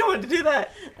 Like, no, you don't want to do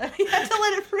that. You have to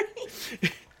let it free.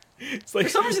 It's like, for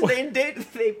some reason,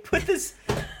 they put this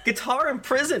guitar in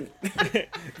prison.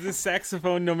 The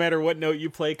saxophone, no matter what note you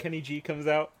play, Kenny G comes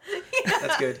out. Yeah.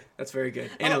 That's good. That's very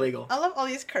good. And illegal. I love all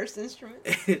these cursed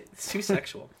instruments. It's too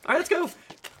sexual. All right, let's go.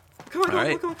 Come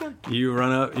on, come on. You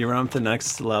run up to the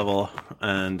next level,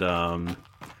 and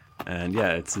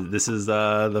yeah, this is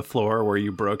the floor where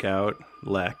you broke out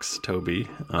Lex, Toby.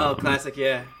 Classic,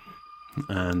 yeah.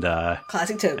 And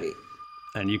classic Toby.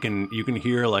 And you can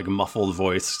hear like muffled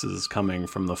voices coming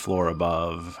from the floor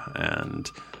above, and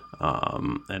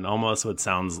almost what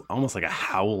sounds almost like a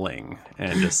howling,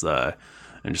 and just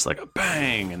and just like a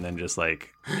bang, and then just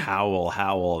like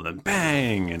howl, and then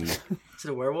bang, and Is it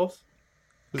a werewolf?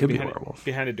 Could be a werewolf.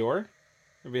 Behind a door?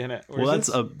 Or behind a, well, that's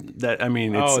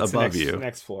it's above you.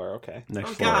 Next floor, okay.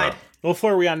 Next floor God. up. What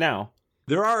floor are we on now?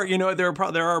 There are,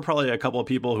 there are probably a couple of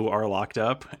people who are locked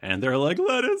up, and they're like,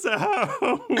 "Let us out!"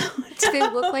 Do they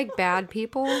look like bad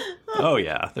people? Oh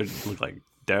yeah, they look like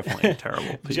definitely terrible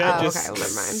people. Jet okay, just, well,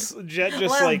 never mind. Jet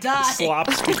just Let 'em like die.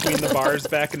 slops between the bars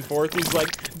back and forth. He's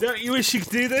like, "Don't you wish you could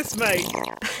do this, mate?"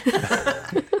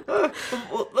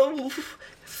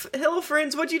 Hello,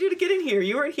 friends. What'd you do to get in here?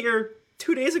 You weren't here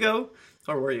 2 days ago.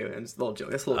 Or were you? It's a little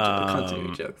joke. That's a little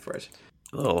continuity joke for us.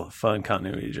 A little fun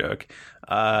continuity joke.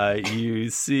 You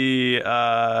see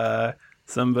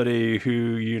somebody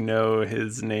who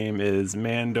his name is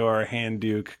Mandor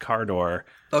Handuke Cardor.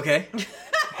 Okay.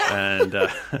 And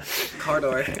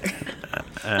Cardor.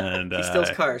 and He steals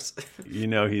cars.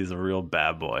 He's a real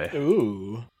bad boy.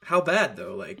 Ooh. How bad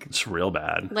though? Like It's real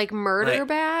bad. Like murder Like-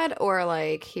 bad, or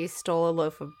like he stole a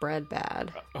loaf of bread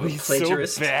bad? Oh, he's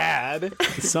plagiarist. so bad.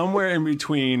 Somewhere in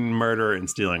between murder and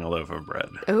stealing a loaf of bread.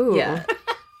 Ooh. Yeah.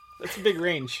 That's a big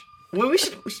range. well, we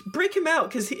should break him out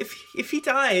because if he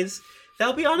dies,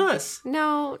 that'll be on us.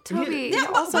 No, Toby. Yeah,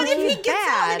 also but if he he's gets out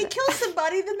bad. and he kills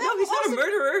somebody, then No, that he's not a also...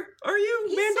 murderer. Are you,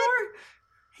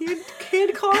 He Mandor? He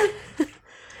hand car.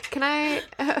 Can I?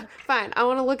 Fine. I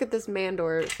want to look at this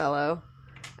Mandor fellow,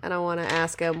 and I want to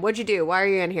ask him, "What'd you do? Why are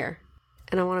you in here?"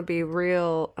 And I want to be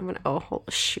real. I'm gonna. Oh,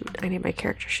 shoot! I need my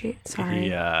character sheet. Sorry.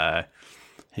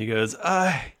 He goes,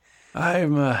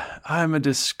 I'm a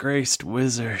disgraced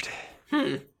wizard.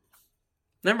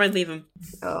 Never mind, leave him.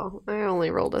 Oh, I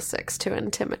only rolled a 6 to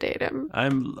intimidate him.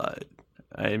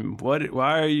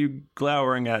 Why are you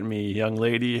glowering at me, young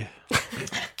lady?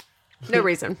 No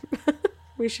reason.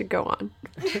 We should go on.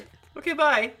 Okay,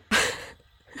 bye.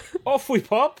 Off we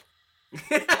pop.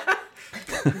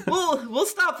 We'll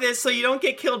stop this so you don't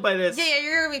get killed by this. Yeah,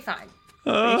 you're gonna be fine.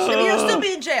 You'll still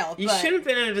be in jail. You but... shouldn't have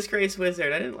been a disgraced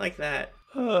wizard. I didn't like that.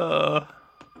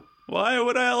 Why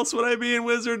would I be in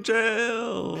wizard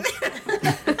jail?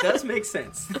 It does make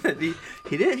sense.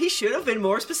 He should have been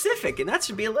more specific, and that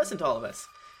should be a lesson to all of us.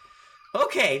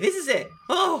 Okay, this is it.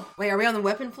 Oh, Wait, are we on the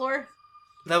weapon floor?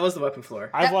 that was the weapon floor.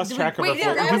 I've lost track of wait,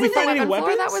 our floor. that Did we wasn't the find any weapon floor,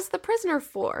 weapons? that was the prisoner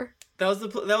floor. That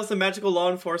was the magical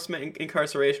law enforcement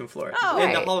incarceration floor. Oh,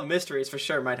 and the right. Hall of Mysteries for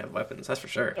sure might have weapons. That's for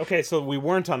sure. Okay, so we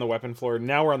weren't on the weapon floor.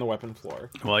 Now we're on the weapon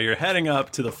floor. Well, you're heading up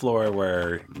to the floor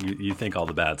where you think all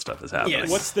the bad stuff is happening. Yes.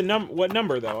 What's the what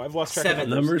number though? I've lost track of 7.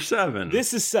 numbers. Number 7.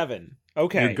 This is 7.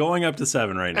 Okay. You're going up to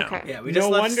 7 right now. Okay. Yeah, we just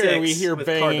No left wonder 6 we hear with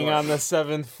banging Cardor. on the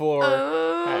 7th floor.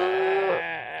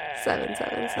 7,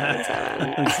 7, 7,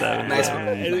 7. 7. Nice one.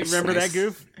 Remember that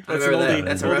goof? I That's remember an oldie. that.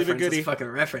 That's a Oldie but reference. goodie. That's a fucking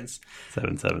reference.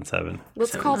 7.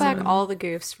 Let's call back all the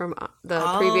goofs from the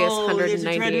previous Oh, there's a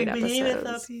 198 dreaded behemoth up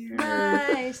episodes. here.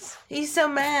 Nice. He's so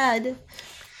mad.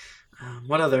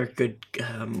 What other good?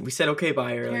 We said okay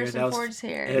bye earlier. Harrison That was Ford's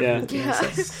here. Yeah. We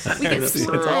get It's all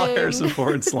slime. Harrison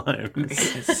Ford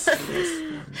slimes.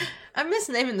 I miss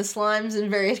naming the slimes and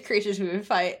various creatures we would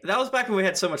fight. That was back when we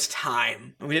had so much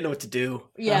time and we didn't know what to do.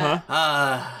 Yeah.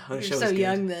 The You're show so was good.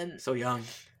 young then. So young.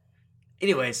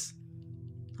 Anyways.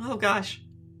 Oh gosh.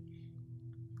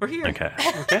 We're here. Okay.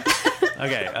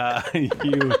 Okay.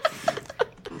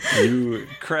 You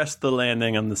crest the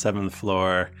landing on the 7th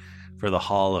floor for the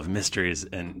Hall of Mysteries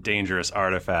and Dangerous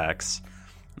Artifacts.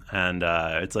 And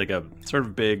it's like a sort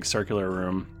of big circular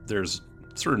room. There's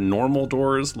sort of normal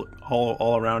doors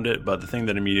all around it, but the thing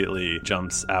that immediately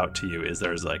jumps out to you is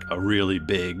there's like a really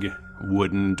big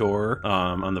wooden door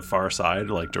on the far side,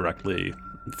 like directly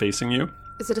facing you.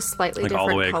 Is it a slightly Like all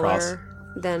the different way color across.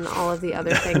 than all of the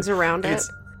other things around it?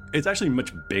 It's actually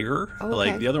much bigger. Oh, okay.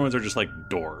 Like the other ones are just like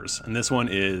doors, and this one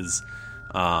is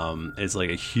it's like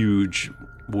a huge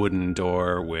wooden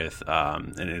door with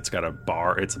and it's got a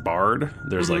bar. It's barred.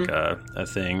 There's like a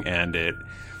thing, and it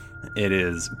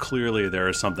is clearly there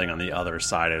is something on the other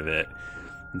side of it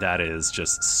that is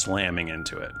just slamming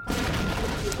into it.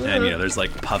 And there's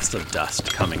like puffs of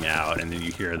dust coming out, and then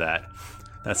you hear that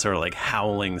sort of like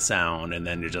howling sound, and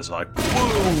then you're just like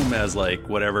boom, as like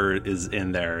whatever is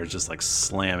in there is just like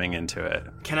slamming into it.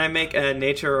 Can I make a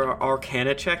nature or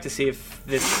arcana check to see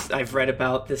if I've read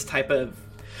about this type of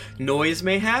noise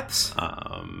mayhaps?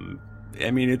 I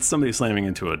mean, it's somebody slamming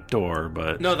into a door,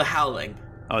 but No, the howling.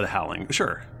 Oh, the howling.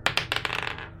 Sure.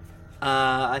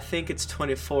 I think it's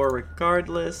 24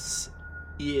 regardless.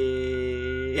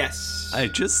 Yes.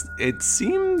 It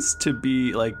seems to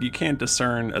be like you can't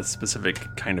discern a specific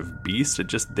kind of beast.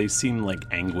 They seem like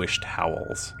anguished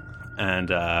howls. And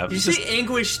did you say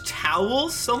anguish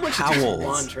towels? So much towels.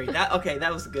 Laundry.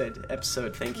 That was a good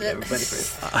episode. Thank you, everybody,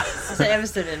 for It's an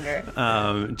episode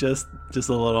ender. Just a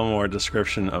little more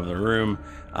description of the room.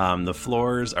 The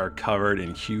floors are covered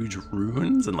in huge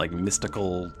runes and like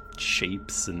mystical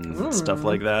shapes and stuff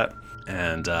like that.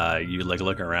 And you like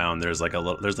look around. There's like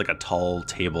a tall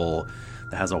table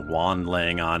that has a wand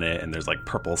laying on it, and there's like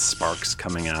purple sparks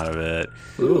coming out of it.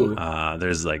 Ooh.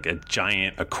 There's like a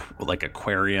giant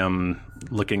aquarium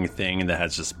looking thing that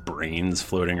has just brains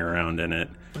floating around in it.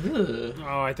 Ooh.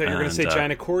 Oh, I thought you were going to say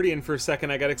giant accordion for a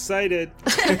second. I got excited.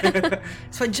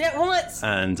 That's what Jet wants.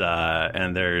 And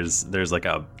there's like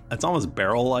it's almost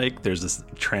barrel-like. There's this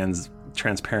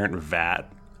transparent vat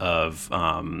of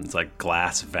it's like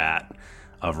glass vat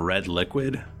of red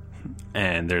liquid,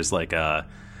 and there's like a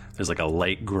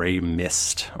light gray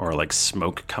mist or like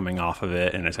smoke coming off of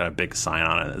it, and it's got a big sign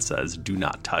on it that says "Do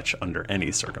not touch under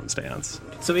any circumstance."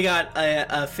 So we got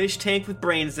a fish tank with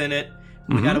brains in it.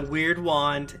 We got a weird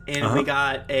wand, and we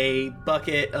got a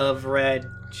bucket of red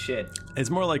shit. It's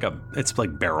more like it's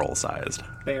like barrel sized.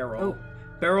 Barrel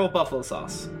buffalo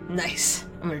sauce. Nice.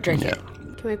 I'm gonna drink it.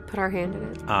 Can we put our hand in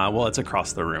it? Well, it's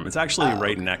across the room. It's actually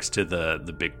right next to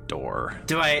the big door.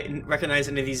 Do I recognize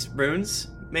any of these runes,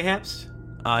 mayhaps?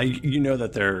 You know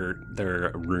that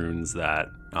they're runes that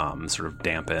sort of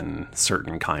dampen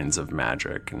certain kinds of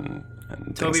magic and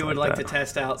Toby would like that. to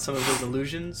test out some of his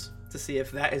illusions to see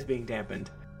if that is being dampened.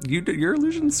 Your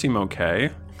illusions seem okay.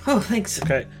 Oh, thanks.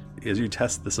 Okay. As you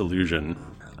test this illusion,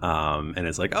 and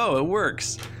it's like, oh, it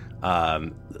works.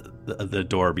 The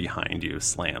door behind you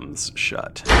slams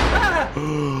shut.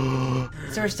 So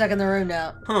we're stuck in the room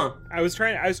now. Huh. I was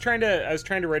trying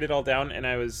to write it all down, and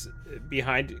I was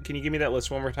behind. Can you give me that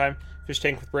list one more time? Fish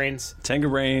tank with brains. Tank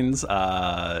of brains,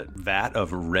 vat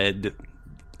of red,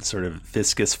 sort of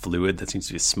viscous fluid that seems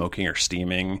to be smoking or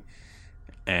steaming,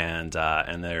 and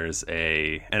there's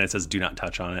and it says "Do not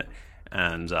touch" on it,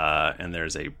 and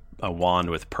there's a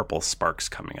wand with purple sparks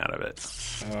coming out of it.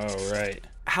 Oh right.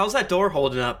 How's that door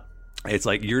holding up? It's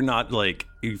like you're not like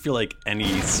you feel like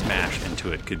any smash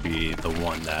into it could be the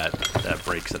one that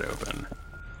breaks it open.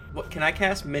 What can I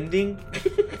cast? Mending?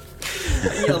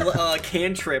 A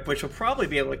cantrip, which will probably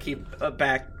be able to keep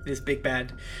back this big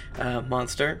bad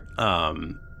monster.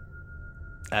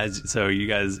 So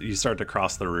you start to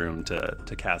cross the room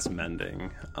to cast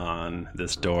mending on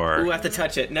this door. Ooh, I have to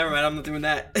touch it. Never mind, I'm not doing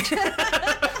that.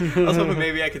 I was hoping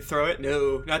maybe I could throw it.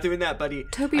 No, not doing that, buddy.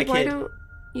 Toby, why don't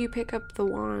you pick up the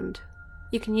wand?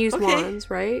 You can use wands,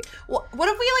 right? Well, what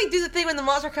if we like do the thing when the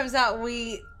monster comes out,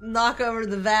 we knock over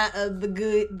the vat of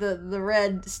the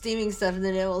red steaming stuff, and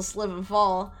then it will slip and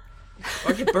fall,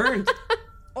 or get burned,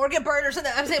 or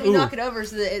something. I'm saying we knock it over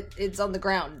so that it's on the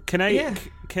ground. Can I,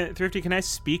 Thrifty? Can I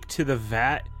speak to the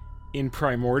vat in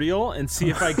Primordial and see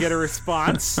if I get a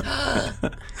response? A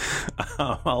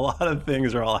lot of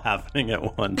things are all happening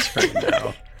at once right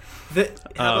now.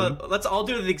 Let's all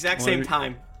do it at the exact same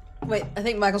time. Wait, I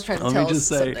think Michael's trying to tell us Let me just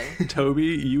say, something. Toby,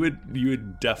 you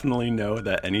would definitely know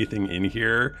that anything in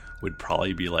here would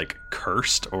probably be like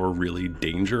cursed or really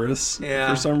dangerous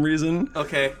for some reason.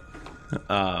 Okay.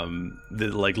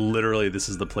 Like literally, this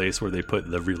is the place where they put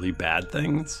the really bad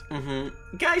things.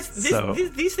 Mm-hmm. Guys,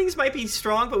 these things might be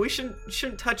strong, but we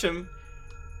shouldn't touch them.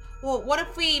 Well, what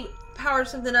if we power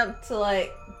something up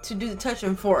to do the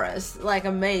touching for us, like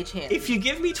a mage hand? If you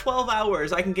give me 12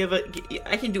 hours, I can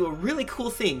do a really cool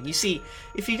thing. You see,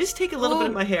 if you just take a little bit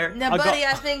of my hair. Now, buddy,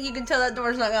 I think you can tell that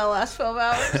door's not gonna last 12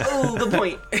 hours. Oh, good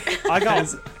point.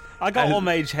 I got one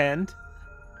mage hand.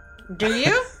 Do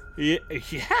you?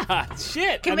 Yeah.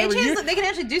 Shit. Can mage hands? They can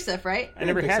actually do stuff, right? I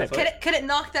never had it. Could it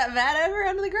knock that vat over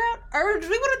onto the ground? Or do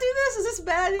we want to do this? Is this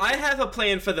bad? I have a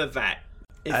plan for the vat.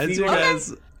 As you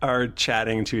guys are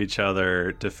chatting to each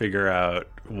other to figure out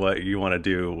what you want to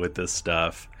do with this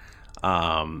stuff,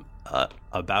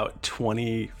 about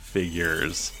 20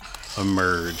 figures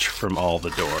emerge from all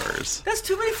the doors. That's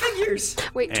too many figures.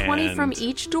 Wait, 20 from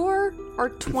each door or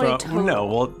 20 total? No,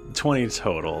 well, 20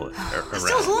 total.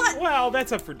 Still a lot. Well,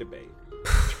 that's up for debate.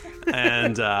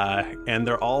 And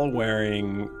they're all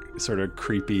wearing sort of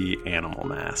creepy animal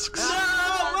masks.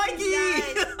 Oh,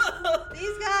 Mikey!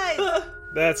 These guys.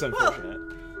 That's unfortunate.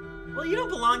 Well, you don't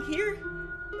belong here.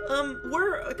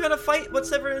 We're gonna fight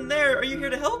whatever in there. Are you here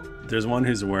to help? There's one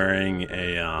who's wearing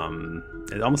a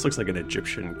it almost looks like an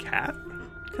Egyptian cat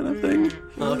kind of thing.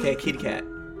 Okay, kitty cat.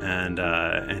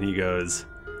 And he goes,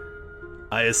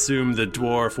 I assume the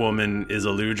dwarf woman is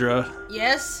Aludra?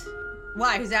 Yes.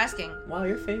 Why? Who's asking? Wow,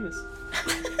 you're famous.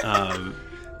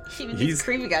 Even these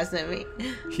creepy guys know me.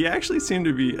 He actually seemed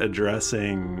to be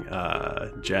addressing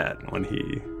Jet when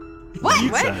he What?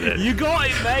 You What? said it. You got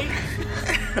it, mate.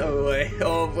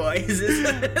 Oh boy, is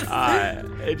this?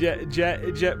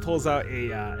 Jet pulls out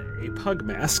a pug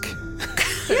mask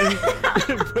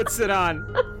and puts it on,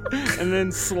 and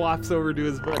then slops over to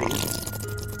his buddy.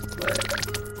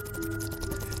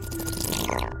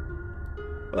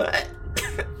 What?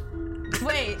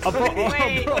 Wait.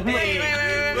 Wait.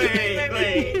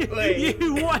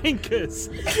 You wankers!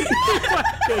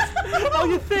 Oh,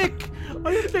 you think?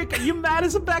 Are you mad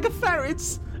as a bag of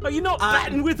ferrets? Are you not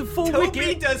batting with a full Toby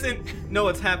wicket? doesn't know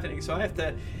what's happening, so I have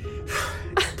to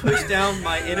push down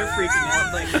my inner freaking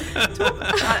out. Like,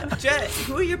 Jet,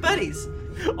 who are your buddies?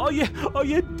 Are you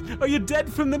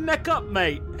dead from the neck up,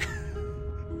 mate?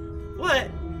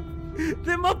 What?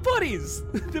 They're my buddies.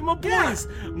 They're my boys.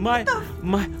 My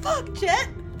Fuck, Jet.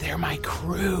 They're my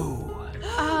crew.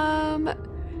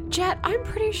 Jet, I'm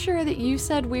pretty sure that you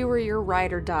said we were your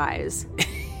ride or dies.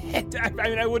 I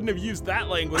mean, I wouldn't have used that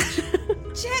language.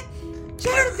 Jet,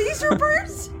 are these your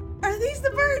birds? Are these the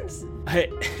birds? Hey,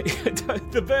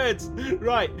 the birds.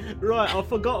 Right. I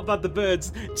forgot about the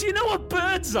birds. Do you know what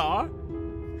birds are?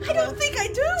 I don't think I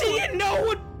do. Do you know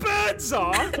what birds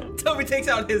are? Toby takes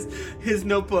out his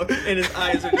notebook and his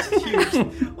eyes are just huge.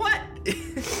 What?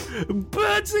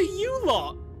 Birds are you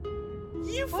lot.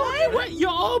 You fucking what? You're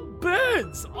all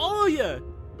birds, all of you.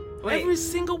 Wait. Every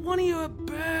single one of you are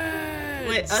birds.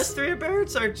 Wait, us three are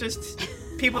birds, or just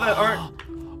people that aren't?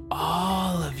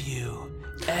 All of you.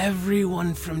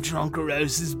 Everyone from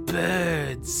Drunkeros is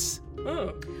birds.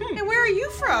 Oh. And where are you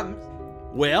from?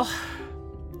 Well,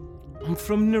 I'm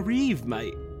from Nariv,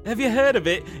 mate. Have you heard of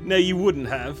it? No, you wouldn't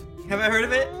have. Have I heard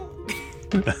of it?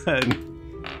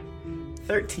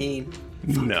 13.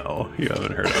 No, you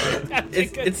haven't heard of it.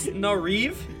 It's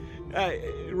Nariv?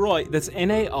 Right, that's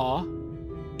Nareev.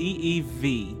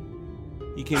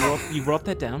 You wrote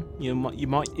that down.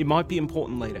 It might be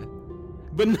important later,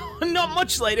 but not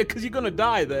much later because you're gonna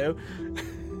die though.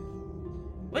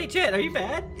 Wait, Jet, are you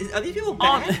bad? Are these people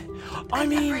bad? I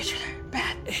mean,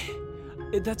 Bad.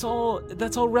 that's all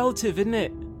relative, isn't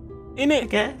it?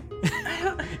 Okay.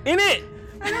 In it.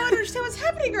 I don't understand what's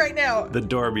happening right now. The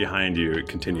door behind you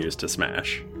continues to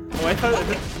smash. Oh, I thought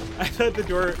the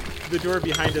door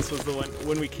behind us was the one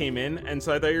when we came in, and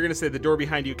so I thought you were gonna say the door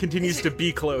behind you continues to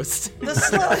be closed. The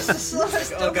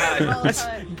slowest. Oh, God. of all That's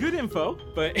time. good info,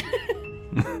 but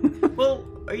Well,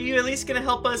 are you at least gonna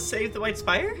help us save the White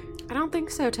Spire? I don't think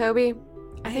so, Toby.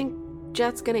 I think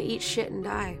Jet's gonna eat shit and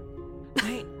die.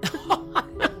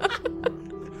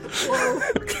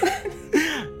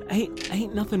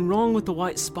 Ain't nothing wrong with the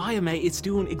White Spire, mate. It's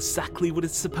doing exactly what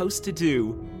it's supposed to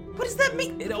do. What does that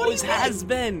mean? It What do always you mean? has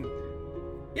been.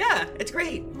 Yeah, it's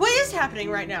great. What is happening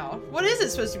right now? What is it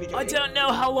supposed to be doing? I don't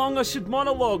know how long I should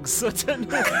monologue, so I don't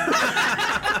know.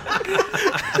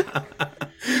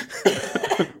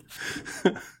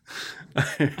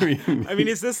 I mean,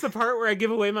 is this the part where I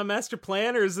give away my master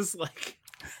plan, or is this like...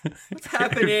 What's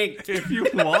happening? If you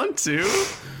want to,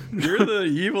 you're the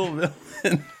evil villain.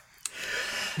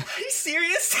 Are you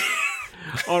serious?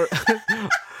 All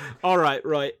right.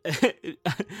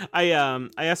 I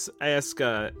ask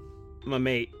my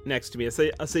mate next to me.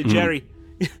 I say, Jerry,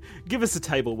 give us a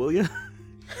table, will you?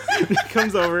 He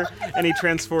comes over and he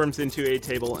transforms into a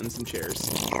table and some chairs.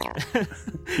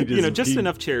 Just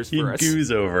enough chairs for us. He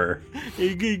goos over.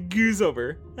 He goos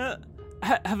over.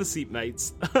 Have a seat,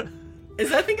 mates. Is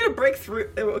that thing gonna break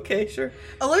through? Oh, okay, sure.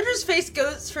 Eludra's face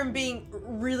goes from being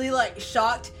really,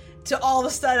 shocked to all of a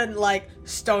sudden,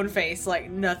 stone face,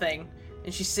 nothing.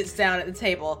 And she sits down at the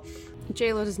table.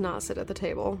 JLo does not sit at the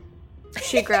table.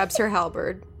 She grabs her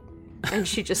halberd and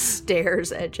she just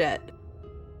stares at Jet.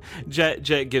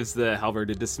 Jet gives the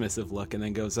halberd a dismissive look and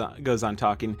then goes on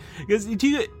talking. He goes,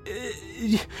 do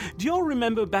y'all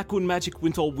remember back when magic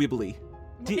went all wibbly?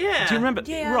 Do you remember?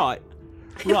 Yeah. Right.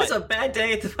 It was a bad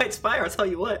day at the White Spire, I'll tell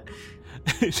you what.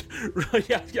 Right,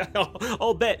 yeah,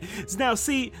 I'll bet. Now,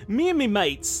 see, me and me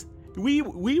mates, we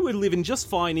were living just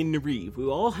fine in Nariv. We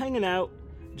were all hanging out,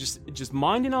 just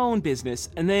minding our own business,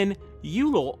 and then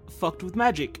you lot fucked with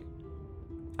magic.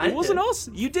 It wasn't us.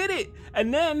 You did it.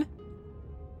 And then,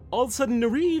 all of a sudden,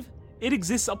 Nariv, it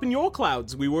exists up in your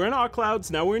clouds. We were in our clouds,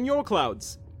 now we're in your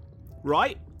clouds.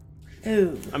 Right?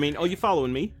 Ooh. I mean, are you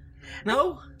following me?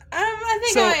 No? I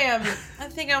think I am. I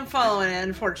think I'm following it,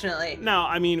 unfortunately. No,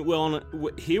 I mean, well,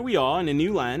 here we are in a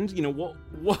new land.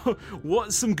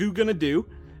 What's some goo gonna do?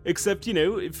 Except,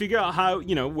 figure out how,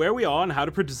 where we are and how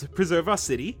to preserve our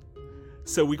city.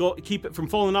 So we got to keep it from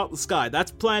falling out the sky.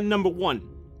 That's plan number 1.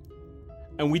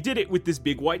 And we did it with this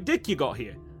big white dick you got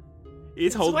here.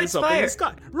 It's holding us up in the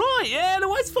sky. Right, yeah, the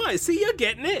White Spire. See, you're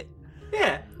getting it.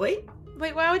 Yeah, wait.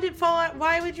 Wait, why would it fall out?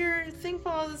 Why would your thing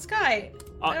fall out of the sky?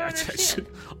 I don't understand.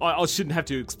 I shouldn't have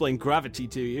to explain gravity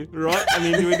to you, right? I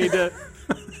mean, do we need to...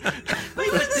 Wait,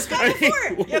 it was in the sky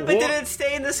before! Yeah, but did it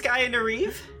stay in the sky in a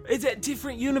reef? It's a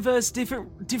different universe,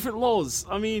 different laws.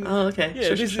 I mean... Oh, okay.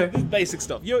 Yeah, Sure. this is basic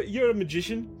stuff. You're a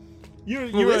magician. You're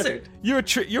a wizard. You're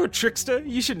a trickster.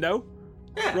 You should know.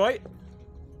 Yeah. Right?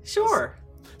 Sure.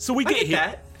 So we get here.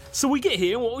 That. So we get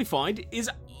here, and what we find is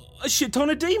a shit ton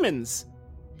of demons.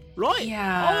 Right?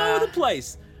 Yeah. All over the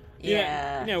place.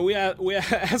 Yeah. You know, we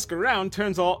ask around.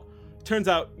 Turns out,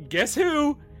 guess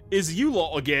who is you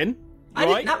lot again?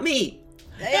 Right? Not me.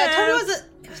 Yeah, Toby was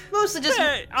mostly just.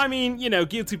 I mean, you know,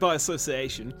 guilty by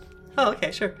association. Oh,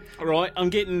 okay, sure. All right, I'm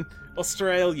getting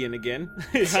Australian again.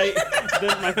 Hey,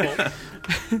 that's my fault.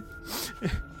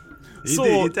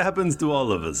 It happens to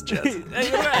all of us, Jet.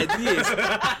 Right, yes.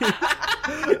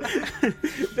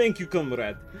 Thank you,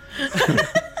 comrade.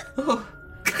 Oh,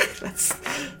 that's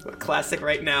a classic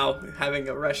right now, having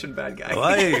a Russian bad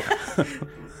guy.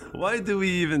 Why do we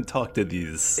even talk to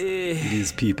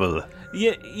these people?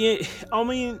 Yeah. I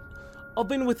mean, I've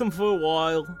been with them for a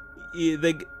while. Yeah,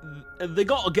 they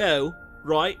gotta go,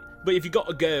 right? But if you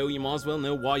gotta go, you might as well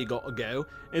know why you gotta go.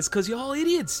 It's because you're all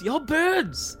idiots. You're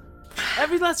birds.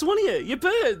 Every last one of you. You're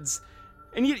birds.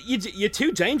 And you're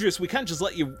too dangerous. We can't just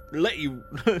let you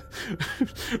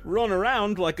run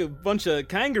around like a bunch of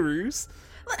kangaroos.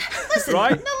 Listen,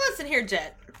 right? No, listen here,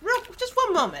 Jet. Just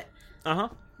one moment. Uh-huh.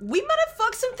 We might have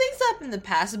fucked some things up in the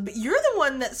past, but you're the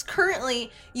one that's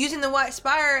currently using the White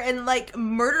Spire and, like,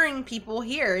 murdering people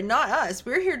here, not us.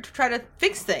 We're here to try to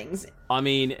fix things. I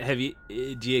mean,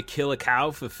 do you kill a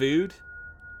cow for food?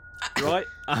 Right?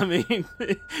 I mean,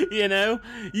 you know,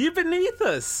 you're beneath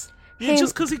us. Hey,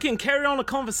 just because you can carry on a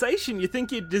conversation, you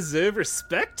think you deserve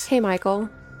respect? Hey, Michael.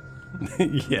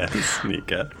 Yes,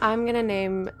 Nika. I'm gonna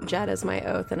name Jed as my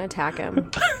oath and attack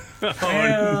him.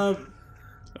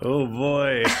 Oh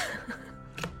boy.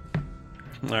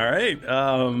 All right.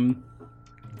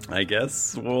 I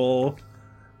guess we'll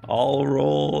all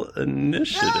roll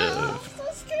initiative. So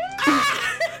scared.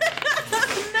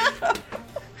 No.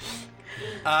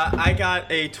 I got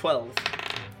a 12.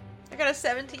 I got a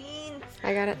 17.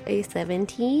 I got a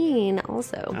 17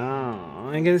 also. Oh,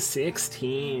 I got a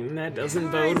 16. That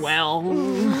doesn't bode well.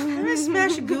 I'm gonna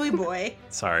smash a gooey boy.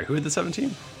 Sorry, who had the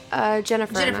 17?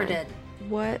 Jennifer. Jennifer did.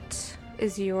 What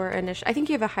is your initiative? I think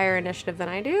you have a higher initiative than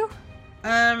I do.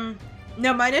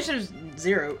 No, my initiative's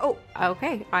 0. Oh,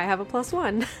 okay. I have a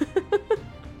 +1.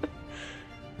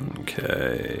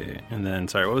 Okay. And then,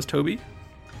 sorry, what was Toby?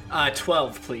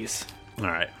 12, please. All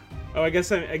right. Oh, I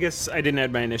guess I didn't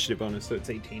add my initiative bonus, so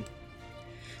it's 18.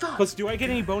 Fuck. Plus, do I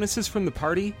get any bonuses from the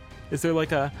party? Is there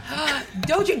like a...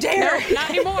 Don't you dare! No, not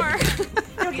anymore.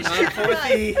 Don't get shit.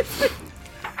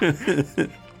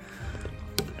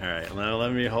 All right. Now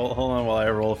let me hold on while I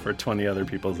roll for 20 other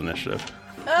people's initiative.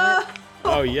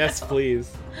 Oh, yes,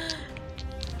 please.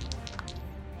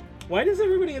 Why does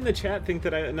everybody in the chat think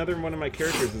that another one of my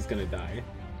characters is going to die?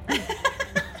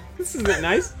 This isn't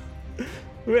nice.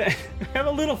 Have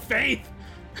a little faith.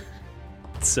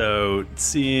 So,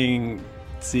 seeing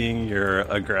your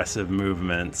aggressive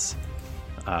movements,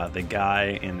 the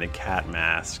guy in the cat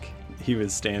mask, he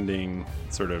was standing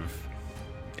sort of...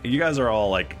 You guys are all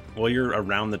like... Well, you're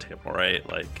around the table, right?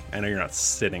 Like, I know you're not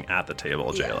sitting at the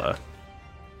table, Jayla.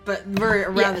 But we're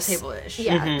around the table-ish.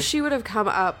 Yeah, she would have come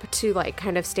up to, like,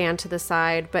 kind of stand to the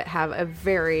side, but have a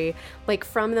very, like,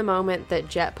 from the moment that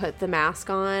Jet put the mask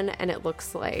on, and it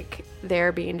looks like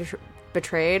they're being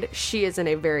betrayed, she is in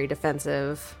a very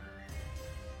defensive,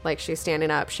 like, she's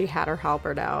standing up, she had her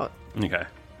halberd out. Okay.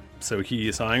 So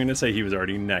I'm going to say he was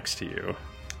already next to you.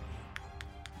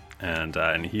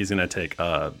 And he's going to take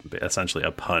essentially a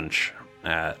punch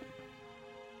at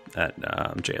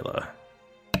Jayla.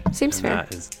 Seems fair.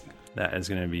 That is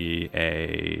going to be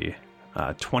a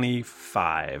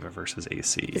 25 versus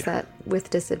AC. Is that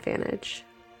with disadvantage?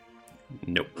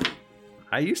 Nope.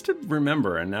 I used to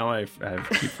remember, and now I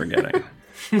keep forgetting.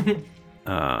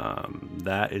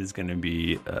 That is going to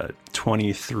be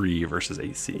 23 versus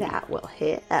AC. That will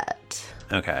hit.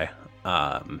 Okay.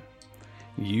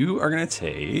 You are going to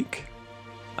take...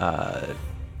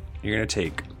 you're going to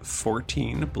take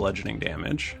 14 bludgeoning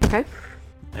damage. Okay.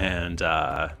 And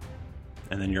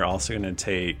then you're also going to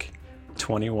take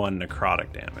 21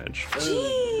 necrotic damage.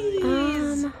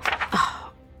 Jeez.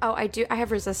 I do. I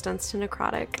have resistance to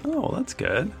necrotic. Oh, that's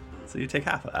good. So you take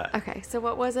half of that. Okay, so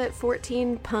what was it?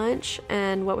 14 punch,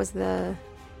 and what was the...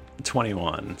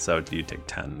 21, so you take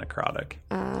 10 necrotic.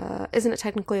 Isn't it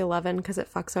technically 11 because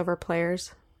it fucks over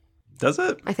players? Does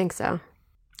it? I think so.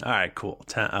 All right, cool.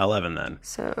 11 then.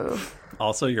 So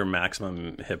Also, your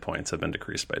maximum hit points have been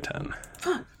decreased by 10.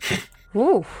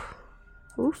 Ooh.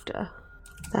 Oofta.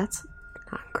 That's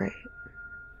not great.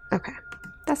 Okay.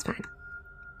 That's fine.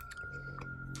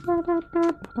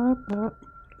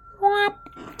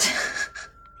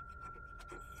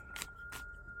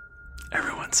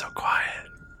 Everyone's so quiet.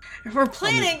 We're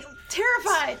planning.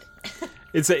 Terrified.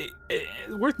 It's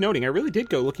worth noting, I really did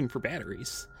go looking for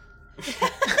batteries.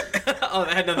 Oh,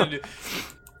 that had nothing to do.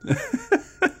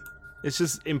 It's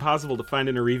just impossible to find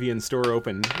an Arevian store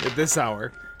open at this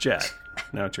hour. Jet,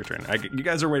 now it's your turn. You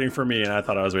guys are waiting for me, and I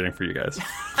thought I was waiting for you guys.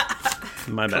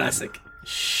 My bad. Classic.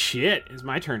 Shit, it's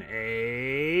my turn.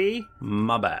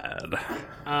 My bad.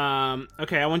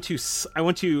 Okay, I want to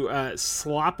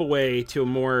slop away to a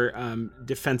more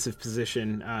defensive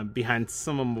position behind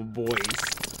some of my boys,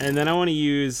 and then I want to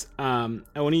use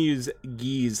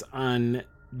Geese on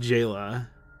Jayla.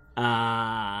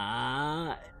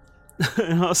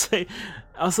 I'll say,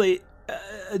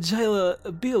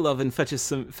 Jayla, be a love and fetch us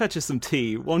some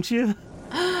tea, won't you?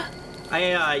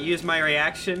 I use my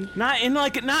reaction. Not in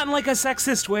like a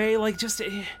sexist way, like just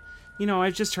I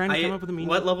was just trying to come up with a meaning.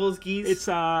 What level is Geese? It's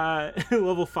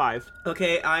level 5.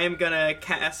 Okay, I am gonna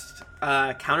cast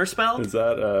Counterspell. Is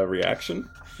that a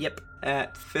reaction? Yep,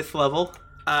 at 5th level.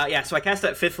 So I cast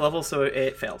at 5th level, so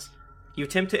it fails. You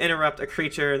attempt to interrupt a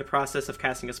creature in the process of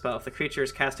casting a spell. If the creature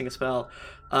is casting a spell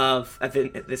of,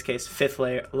 in this case, 5th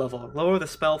level or lower, the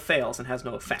spell fails and has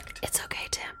no effect. It's okay,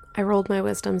 Tim. I rolled my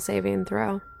wisdom saving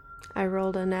throw. I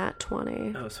rolled a nat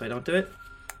 20. Oh, so I don't do it?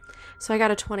 So I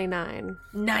got a 29.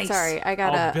 Nice. Sorry, I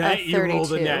got I'll a bet 32. you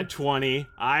rolled a nat 20.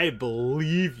 I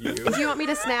believe you. Do you want me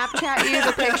to Snapchat you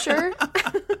the picture?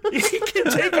 You can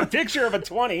take a picture of a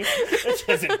 20. It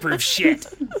doesn't prove shit.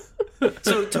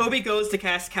 So Toby goes to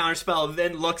cast Counterspell,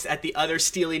 then looks at the utter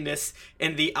steeliness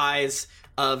in the eyes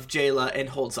of Jayla and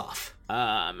holds off.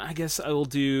 I guess I will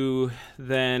do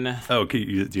then. Oh, do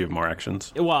you have more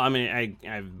actions? Well, I mean, I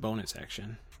have bonus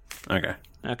action.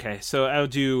 Okay, so I'll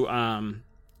do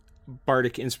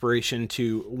bardic inspiration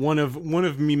to one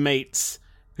of me mates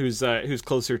who's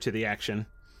closer to the action,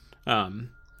 so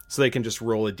they can just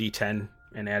roll a d10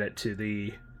 and add it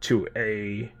to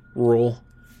a roll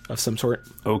of some sort.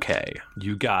 Okay,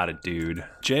 you got it, dude.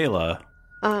 Jayla.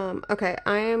 Okay,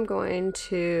 I am going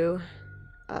to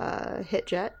hit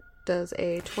Jet. Does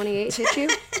a 28 hit you?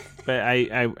 But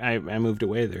I moved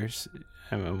away.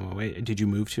 I'm away. Did you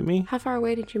move to me? How far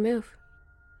away did you move?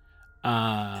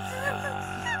 Let's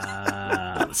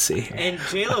see. And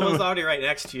Jayla was already right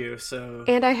next to you, so.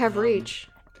 And I have reach.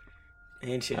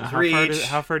 And she has reach.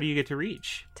 How far do you get to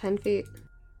reach? 10 feet.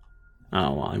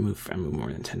 Oh well, I move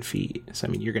more than 10 feet. So I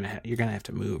mean, you're gonna have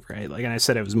to move, right? Like, and I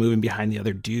said I was moving behind the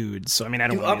other dudes. So I mean, I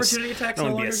don't want opportunity attacks no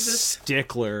longer exist?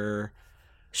 Stickler.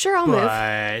 Sure, I'll move.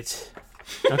 But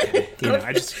okay,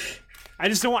 I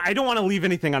just don't want to leave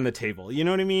anything on the table. You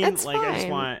know what I mean? It's like fine. I just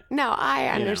want. No, I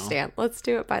understand. Let's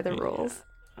do it by the rules.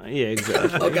 Yeah,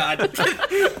 exactly. Oh God.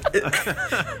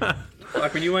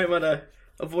 Fuck, when you might want to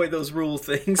avoid those rule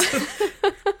things.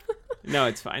 No,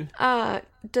 it's fine.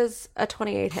 Does a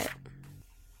 28 hit?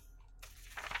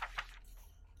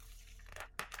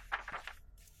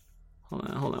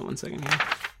 Hold on 1 second here.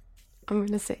 I'm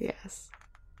going to say yes.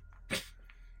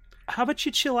 How about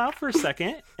you chill out for a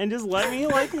second and just let me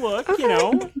look,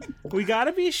 Okay. We got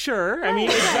to be sure. I mean,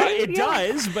 it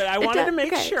does, but I wanted to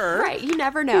make sure. Right, you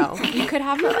never know. You could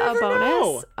have a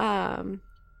bonus.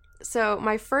 So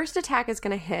my first attack is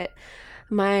going to hit.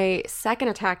 My second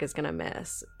attack is going to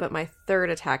miss, but my third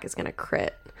attack is going to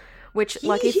crit. Which,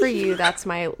 lucky for you, that's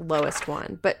my lowest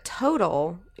one. But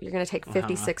total, you're going to take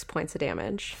 56 points of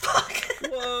damage. Fuck.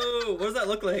 Whoa. What does that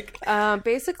look like?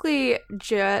 Basically,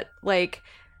 Jet,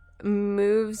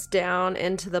 moves down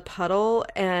into the puddle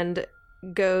and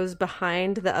goes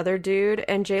behind the other dude.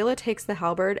 And Jayla takes the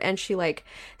halberd and she,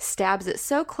 stabs it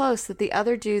so close that the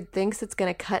other dude thinks it's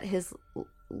going to cut his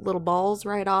little balls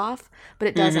right off. But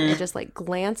it doesn't. It just,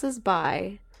 glances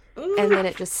by. Ooh. And then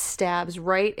it just stabs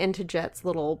right into Jet's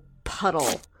little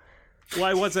puddle. Well,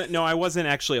 I wasn't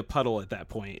actually a puddle at that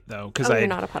point though, because you're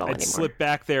not a puddle I'd anymore. slipped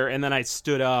back there and then I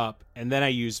stood up and then I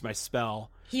used my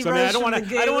spell. I don't want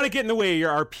to get in the way of your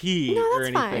RP or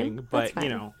anything, fine. but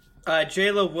That's fine.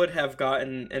 Jayla would have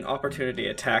gotten an opportunity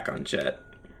attack on Jet.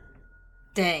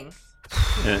 Dang.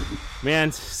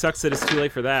 Man, sucks that it's too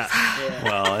late for that. Yeah.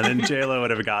 Well, and then Jayla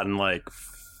would have gotten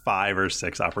 5 or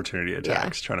 6 opportunity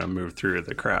attacks trying to move through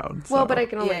the crowd. So. Well, but I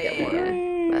can only get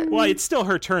one. But... Well, it's still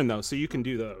her turn though, so you can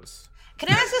do those. Can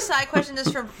I ask a side question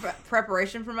just for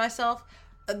preparation for myself?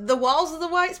 The walls of the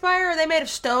White Spire, are they made of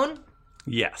stone?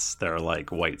 Yes, they're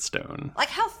white stone.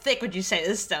 How thick would you say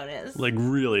this stone is?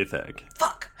 Really thick.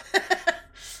 Fuck.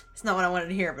 It's not what I wanted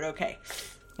to hear, but okay.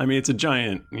 I mean, it's a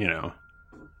giant, tower.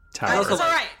 It's all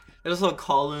right. There's little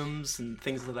columns and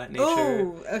things of that nature.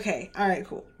 Oh, okay. All right,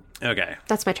 cool. Okay.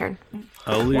 That's my turn.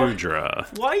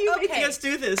 Aludra. Why are you making us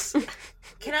do this?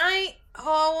 Can I? Oh,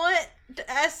 I want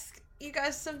to ask you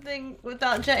guys something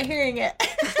without Jet hearing it.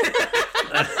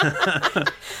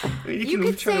 You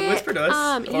can try to whisper to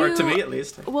us, or to me at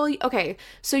least. Well, okay.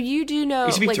 So you do know,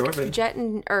 You should be Dwarven. Jet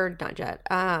or not Jet.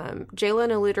 Jayla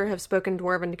and Eludra have spoken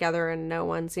Dwarven together, and no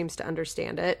one seems to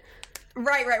understand it.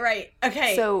 Right.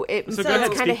 Okay. So go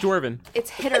ahead, speak Dwarven. It's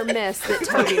hit or miss that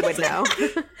Toby would know.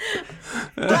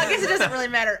 Well, I guess it doesn't really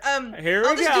matter. Here we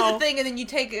I'll just go. do the thing and then you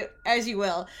take it as you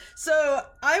will. So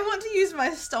I want to use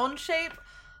my stone shape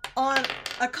on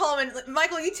a column.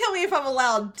 Michael, you tell me if I'm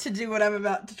allowed to do what I'm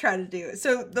about to try to do.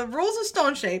 So the rules of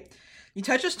stone shape: you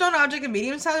touch a stone object of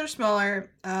medium size or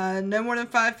smaller, no more than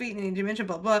 5 feet in any dimension,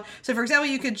 blah, blah. So, for example,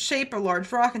 you could shape a large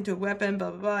rock into a weapon, blah,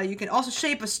 blah, blah. You can also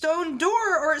shape a stone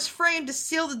door or its frame to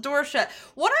seal the door shut.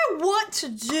 What I want to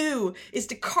do is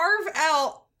to carve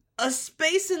out a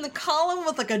space in the column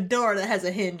with, like, a door that has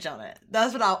a hinge on it.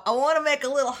 That's what I want to make a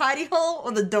little hidey hole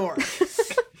with a door.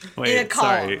 Wait, in a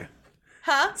column. sorry.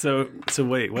 Huh? So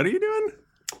wait, what are you doing?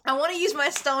 I want to use my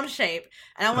stone shape,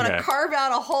 and I want to carve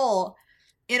out a hole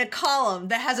in a column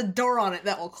that has a door on it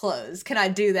that will close. Can I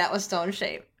do that with stone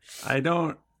shape? I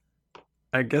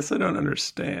guess I don't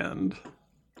understand.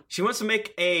 She wants to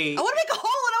make a... I want to make a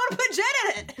hole and I want to put Jet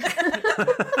in it.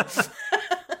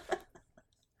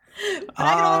 But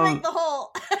I can only make the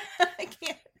hole. I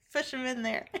can't push him in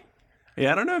there.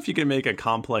 Yeah, I don't know if you can make a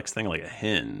complex thing like a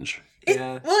hinge. It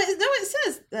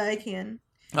says that I can.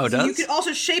 Oh, so does? you could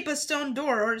also shape a stone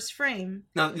door or its frame.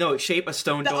 No, shape a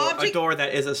stone door. A door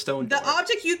that is a stone door. The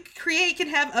object you create can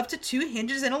have up to 2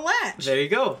 hinges and a latch. There you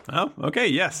go. Oh, okay,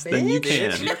 yes, then you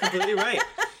can. You're completely right.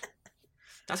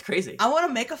 That's crazy. I want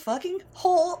to make a fucking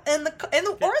hole in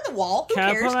the wall. Who Can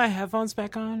I cares? put my headphones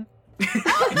back on? He didn't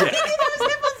have his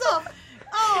headphones off.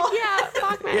 Oh Yeah,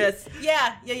 fuck man. Yes.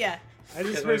 Yeah. I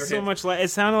just heard so much. It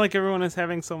sounded like everyone was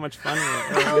having so much fun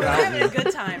with it. We're having a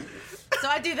good time. So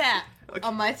I do that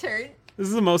on my turn. This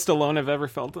is the most alone I've ever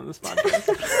felt on this podcast.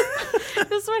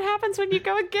 This is what happens when you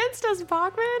go against us,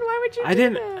 Bachman. Why would you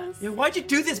do this? Yeah, why'd you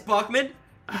do this, Bachman?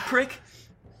 You prick.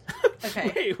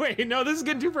 Okay. Wait, no, this is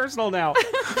getting too personal now.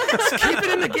 Let's keep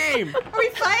it in the game. Are we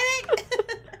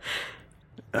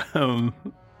fighting?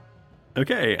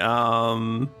 Okay,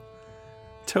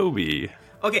 Toby.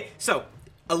 Okay, so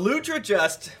Aludra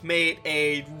just made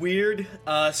a weird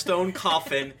stone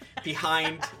coffin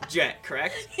behind Jet,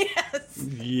 correct?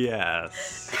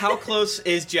 Yes. How close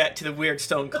is Jet to the weird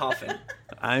stone coffin?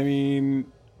 I mean,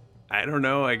 I don't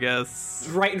know, I guess.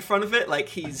 Right in front of it? Like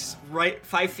he's right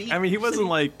 5 feet? I mean, he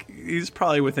wasn't he's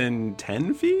probably within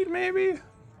 10 feet, maybe?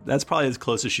 That's probably as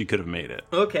close as she could have made it.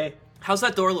 Okay. How's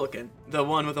that door looking? The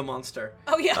one with the monster.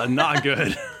 Oh, yeah. Not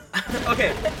good.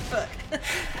 Okay.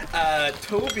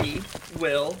 Toby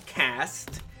will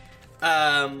cast.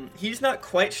 He's not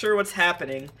quite sure what's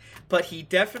happening, but he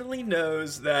definitely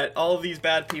knows that all of these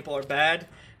bad people are bad.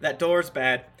 That door's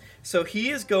bad. So he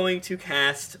is going to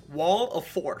cast Wall of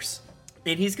Force.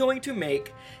 And he's going to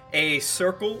make a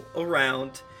circle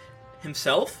around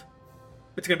himself.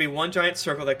 It's going to be one giant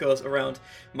circle that goes around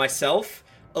myself,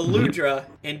 Aludra,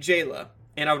 and Jayla.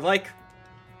 And I would like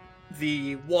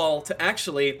the wall to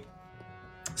actually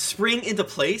spring into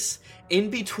place in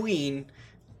between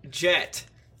Jet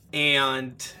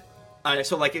and...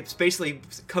 so, like, it's basically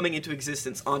coming into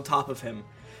existence on top of him.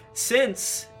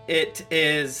 Since it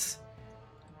is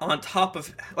on top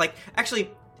of... Like, actually,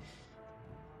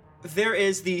 there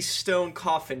is the stone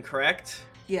coffin, correct?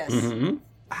 Yes. Mm-hmm.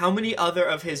 How many other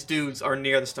of his dudes are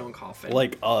near the stone coffin?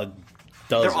 Like a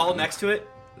dozen. They're all next to it?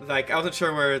 Like, I wasn't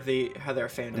sure how they're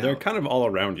fanned out. They're kind of all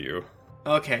around you.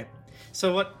 Okay.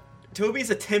 So what Toby's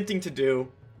attempting to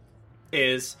do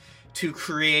is to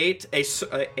create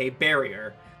a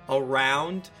barrier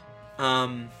around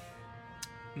the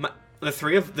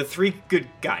three good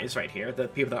guys right here, the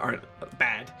people that aren't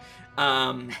bad,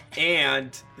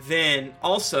 and then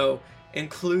also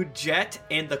include Jet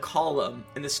and the column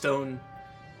in the stone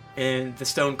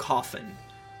coffin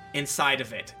inside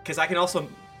of it, because I can also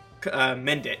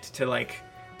mend it to like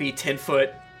be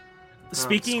 10-foot.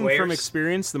 Speaking squares. from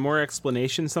experience, the more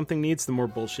explanation something needs, the more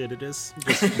bullshit it is.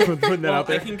 Just putting that out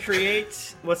there. I can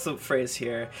create... What's the phrase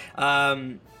here?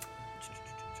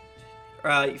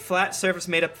 Flat surface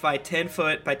made up by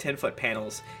 10-foot by 10-foot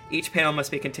panels. Each panel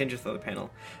must be contingent with the other panel.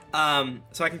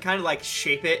 So I can kind of like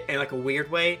shape it in like a weird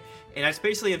way. And I just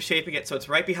basically am shaping it so it's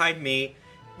right behind me,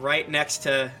 right next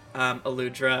to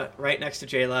Aludra, right next to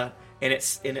Jayla, and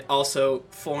it also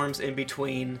forms in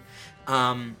between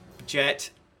Jet,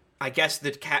 I guess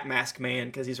the cat mask man,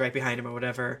 because he's right behind him or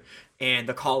whatever, and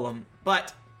the column,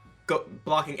 but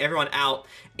blocking everyone out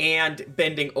and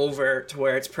bending over to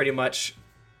where it's pretty much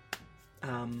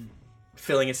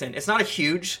filling us in. It's not a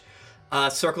huge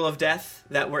circle of death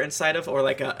that we're inside of, or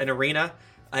like an arena,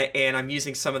 and I'm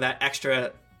using some of that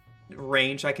extra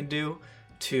range I can do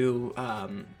to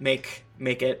make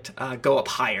it go up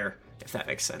higher, if that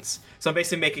makes sense. So I'm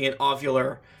basically making an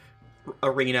ovular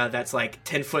arena that's like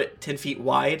 10 feet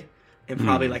wide and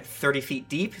probably like 30 feet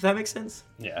deep, if that makes sense.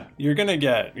 Yeah, you're gonna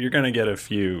get a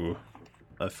few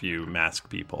masked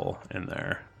people in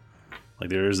there. Like,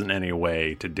 there isn't any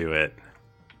way to do it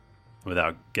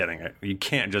without getting it. You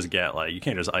can't just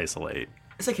isolate.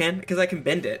 Yes, I can, because I can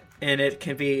bend it, and it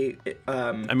can be.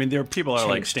 I mean, people are changed.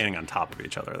 like standing on top of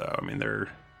each other, though. I mean, they're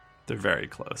very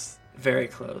close. Very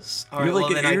close. All You're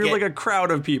right, like like a crowd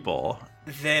of people.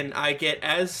 Then I get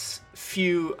as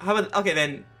few. How about okay?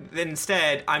 Then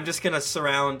instead, I'm just gonna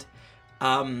surround,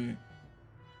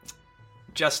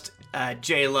 just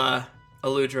Jayla,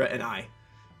 Aludra, and I.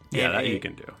 Yeah, that you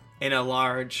can do in a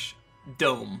large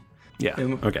dome. Yeah.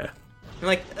 Okay. I'm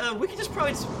like, we could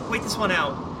probably just wait this one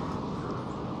out.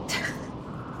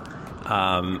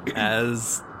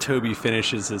 As Toby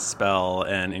finishes his spell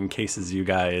and encases you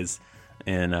guys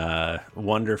in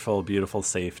wonderful, beautiful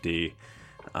safety,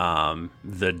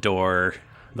 the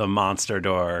monster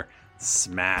door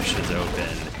smashes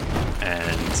open,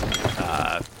 and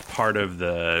part of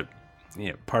the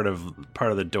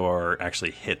door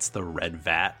actually hits the red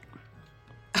vat.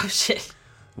 Oh shit!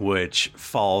 Which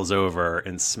falls over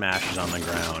and smashes on the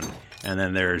ground, and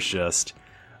then there's just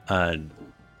the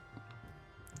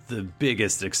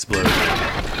biggest explosion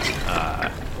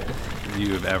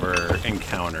you have ever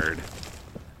encountered.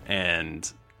 And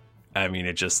I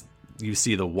mean, you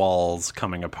see the walls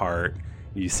coming apart,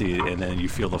 and then you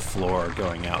feel the floor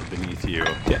going out beneath you.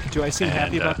 Do I seem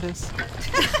happy about this?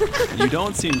 You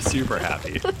don't seem super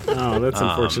happy. Oh, that's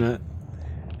unfortunate.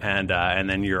 And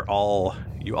then you all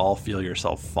feel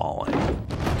yourself falling.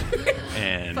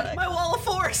 And my wall of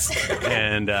force.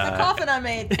 And the coffin I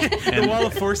made. The wall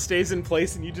of force stays in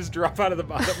place, and you just drop out of the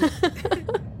bottom.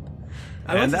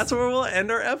 And that's where we'll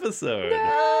end our episode.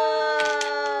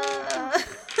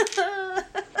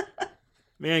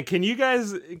 Man, can you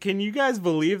guys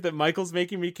believe that Michael's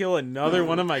making me kill another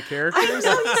one of my characters? I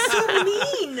know, he's so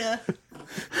mean.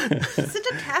 He's such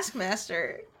a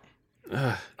taskmaster.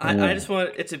 I just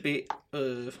want it to be.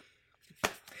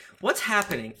 What's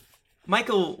happening,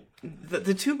 Michael?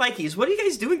 The two Mikeys. What are you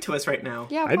guys doing to us right now?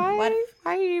 Yeah, why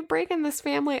are you breaking this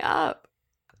family up?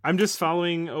 I'm just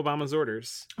following Obama's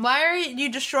orders. Why are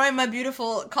you destroying my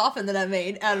beautiful coffin that I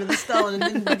made out of the stone and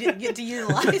then didn't get to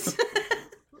utilize?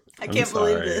 I can't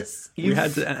believe this. We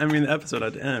had to. I mean, the episode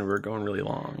had to end. We're going really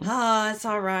long. It's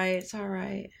all right. It's all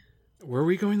right. Were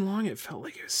we going long? It felt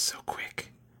like it was so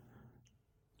quick.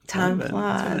 Time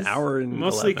flies. It's been an hour and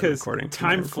mostly because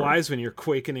time flies when you're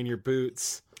quaking in your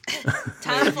boots.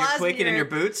 Time flies quaking in your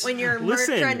boots when you're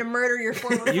trying to murder your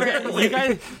former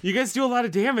friend. You guys do a lot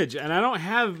of damage, and I don't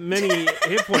have many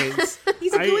hit points.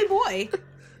 He's a gooey boy.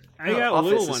 I got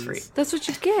little ones. Free. That's what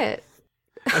you get.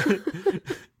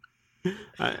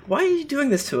 Why are you doing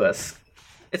this to us?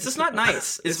 It's just not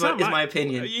nice. Is my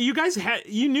opinion. You guys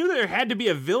you knew there had to be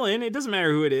a villain. It doesn't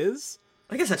matter who it is.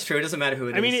 I guess that's true. It doesn't matter who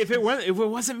it is. I mean, if it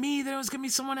wasn't me, then it was gonna be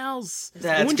someone else.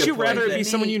 Wouldn't you rather it be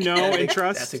someone you know and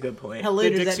trust? That's a good point.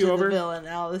 Eludra's the villain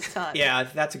all this time. Yeah,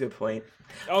 that's a good point.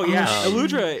 Oh yeah,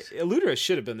 Eludra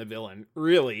should have been the villain,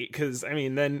 really. Because I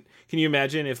mean, then can you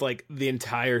imagine if like the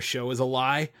entire show is a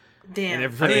lie? Damn. I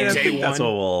think that's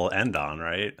what we'll end on,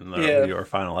 right? In your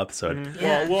final episode. Mm-hmm.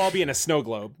 Yeah. Well, we'll all be in a snow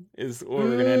globe. Is what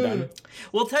we're gonna end on.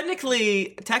 Well,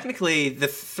 technically, the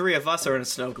three of us are in a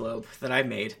snow globe that I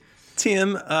made.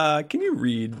 Tim, can you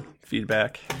read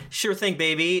feedback? Sure thing,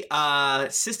 baby.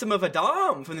 System of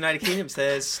Adam from the United Kingdom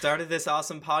says, started this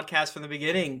awesome podcast from the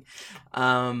beginning.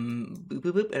 And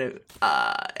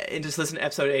just listen to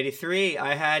episode 83.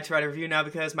 I had to write a review now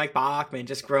because Mike Bachman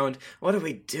just groaned, what are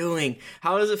we doing?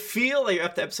 How does it feel that you're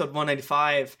up to episode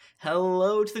 195?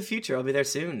 Hello to the future. I'll be there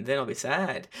soon. Then I'll be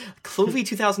sad. Clovey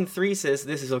 2003 says,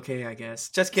 this is okay, I guess.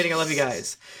 Just kidding. I love you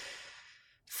guys.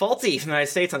 Faulty from the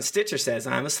United States on Stitcher says,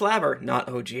 I'm a slabber, not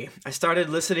OG. I started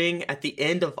listening at the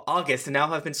end of August and now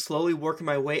have been slowly working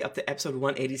my way up to episode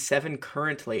 187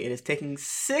 currently. It is taking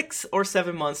 6 or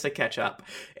 7 months to catch up,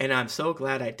 and I'm so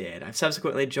glad I did. I've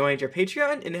subsequently joined your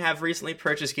Patreon and have recently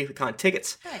purchased GeeklyCon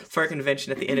tickets for our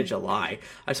convention at the end of July.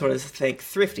 I just want to thank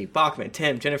Thrifty, Bachman,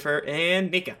 Tim, Jennifer, and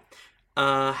Nika.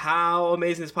 how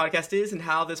amazing this podcast is and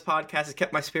how this podcast has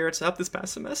kept my spirits up this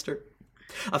past semester.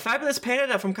 A fabulous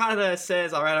Panda from Canada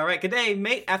says, all right, good day,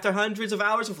 mate. After hundreds of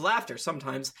hours of laughter,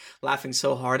 sometimes laughing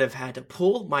so hard I've had to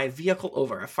pull my vehicle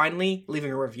over. I'm finally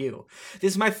leaving a review.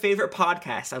 This is my favorite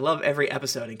podcast. I love every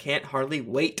episode and can't hardly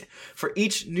wait for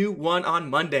each new one on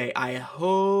Monday. I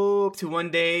hope to one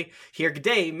day hear good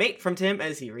day, mate, from Tim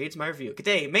as he reads my review. Good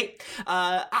day, mate.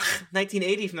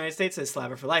 1980 from the United States says,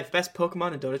 Slaver for Life, best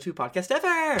Pokemon and Dota 2 podcast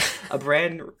ever. A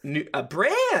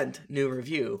brand new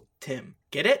review. Tim.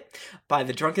 Get it? By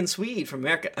the Drunken Swede from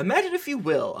America. Imagine, if you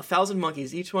will, 1,000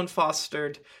 monkeys, each one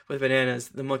fostered with bananas.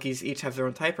 The monkeys each have their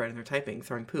own typewriter and they're typing,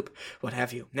 throwing poop, what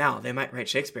have you. Now, they might write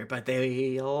Shakespeare, but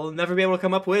they'll never be able to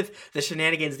come up with the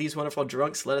shenanigans these wonderful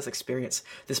drunks let us experience.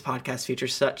 This podcast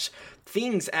features such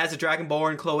things as a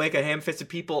dragonborn, cloaca, ham-fisted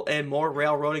people, and more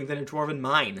railroading than a dwarven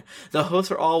mine. The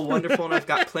hosts are all wonderful, and I've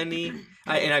got plenty,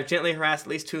 and I've gently harassed at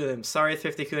least 2 of them. Sorry,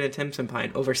 Thrifty Coon and Tim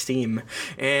Simpine, over Steam.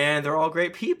 And they're all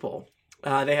great people.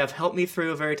 They have helped me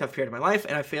through a very tough period of my life,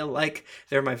 and I feel like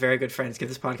they're my very good friends. Give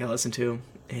this podcast a listen to,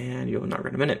 and you'll not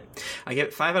regret a minute. I give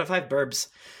it 5 out of 5 burbs.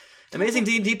 Amazing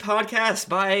D&D podcast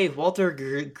by Walter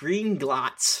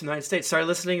Greenglotz from the United States. Started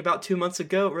listening about 2 months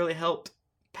ago. It really helped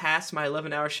pass my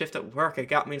 11-hour shift at work. It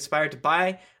got me inspired to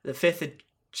buy the 5th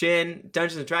Gen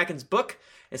Dungeons & Dragons book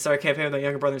and start a campaign with my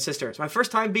younger brother and sister. It's my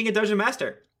first time being a Dungeon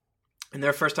Master. And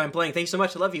their first time playing. Thank you so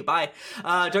much. I love you. Bye.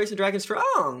 Dungeons & Dragons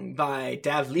Strong by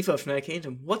Dav Lifo from United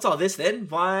Kingdom. What's all this then?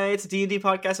 Why, it's a D&D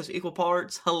podcast that's equal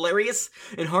parts hilarious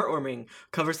and heartwarming.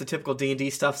 Covers the typical D&D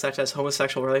stuff such as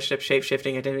homosexual relationships,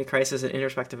 shape-shifting, identity crisis, and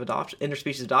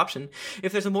interspecies adoption.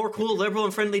 If there's a more cool, liberal,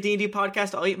 and friendly D&D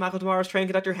podcast, I'll eat Michael Tomorrow's train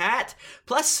conductor hat.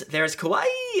 Plus, there's Kawaii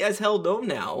as hell gnome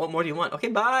now. What more do you want? Okay,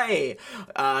 bye.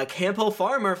 Campo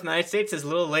Farmer from the United States is a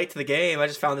little late to the game. I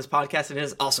just found this podcast and it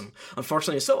is awesome.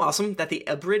 Unfortunately, it's so awesome that the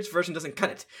abridged version doesn't cut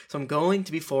it, so I'm going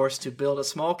to be forced to build a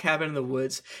small cabin in the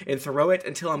woods and throw it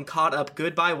until I'm caught up.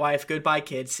 Goodbye, wife. Goodbye,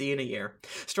 kids. See you in a year.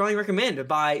 Strongly recommend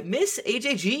by Miss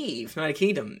AJG from United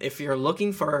Kingdom. If you're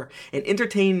looking for an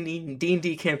entertaining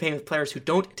D&D campaign with players who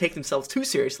don't take themselves too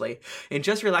seriously and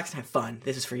just relax and have fun,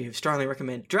 this is for you. Strongly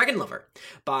recommend Dragon Lover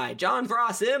by John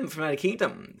Vrasim from United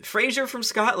Kingdom. Fraser from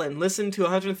Scotland. Listen to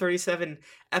 137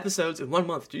 episodes in 1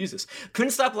 month. Jesus.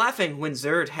 Couldn't stop laughing when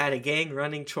Zerd had a gang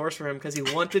running chores for him because he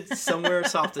wanted somewhere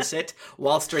soft to sit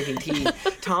whilst drinking tea.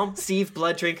 Tom, Steve,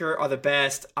 Blood Drinker are the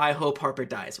best. I hope Harper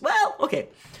dies. Well, okay.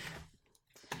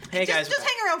 Hey, guys. Just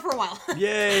hang around for a while.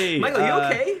 Yay. Michael, you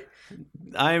okay?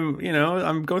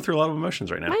 I'm going through a lot of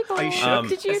emotions right now. Michael, are you shook?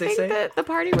 did you think that the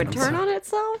party would turn on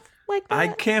itself like that? I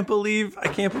can't believe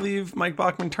Mike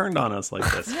Bachman turned on us like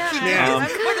this. Michael,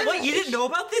 what? You didn't know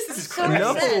about this? This is crazy.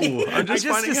 No, I'm just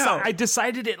finding out. I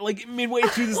decided it like midway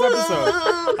through this episode.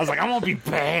 I was like, I won't be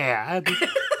bad.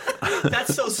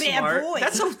 That's so smart.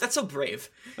 That's so brave.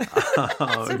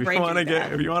 If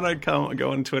you want to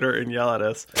go on Twitter and yell at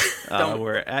us,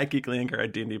 we're at Geekly Inc. or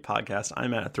at D&D Podcast.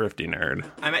 I'm at Thrifty Nerd.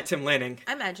 I'm at Tim Lanning.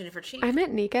 I'm at Jennifer Cheek. I'm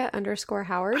at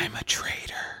Nika_Howard. I'm a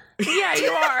traitor. Yeah,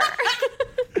 you are.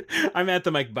 I'm at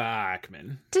the Mike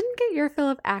Bachman. Didn't get your fill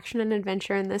of action and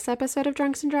adventure in this episode of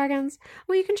Drunks and Dragons?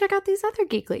 Well, you can check out these other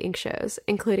Geekly Inc. shows,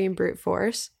 including Brute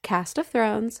Force, Cast of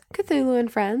Thrones, Cthulhu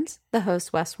and Friends, The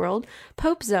Host Westworld,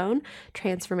 Pope Zone,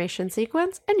 Transformation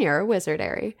Sequence, and You're a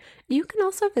Wizardary. You can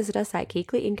also visit us at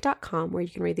geeklyinc.com, where you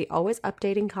can read the always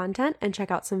updating content and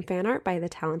check out some fan art by the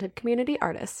talented community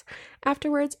artists.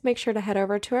 Afterwards, make sure to head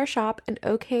over to our shop and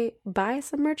buy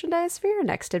some merchandise for your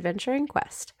next adventuring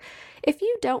quest. If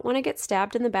you don't want to get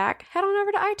stabbed in the back, head on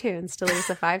over to iTunes to leave us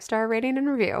a 5-star rating and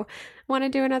review. Want to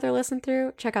do another listen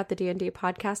through? Check out the D&D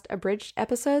Podcast abridged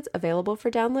episodes available for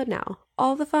download now.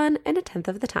 All the fun in a tenth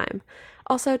of the time.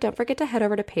 Also, don't forget to head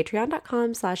over to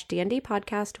patreon.com/D&D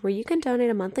Podcast, where you can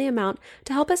donate a monthly amount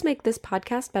to help us make this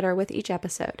podcast better with each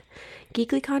episode.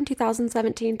 GeeklyCon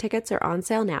 2017 tickets are on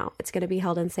sale now. It's going to be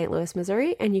held in St. Louis,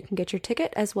 Missouri, and you can get your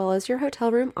ticket as well as your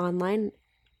hotel room online.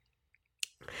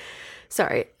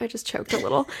 Sorry, I just choked a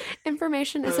little.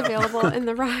 Information is available in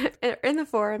the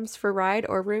forums for ride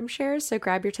or room shares, so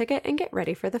grab your ticket and get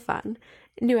ready for the fun.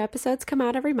 New episodes come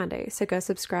out every Monday, so go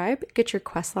subscribe, get your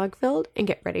quest log filled, and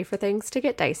get ready for things to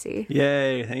get dicey.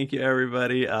 Yay, thank you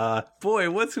everybody. Boy,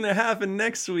 what's going to happen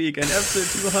next week on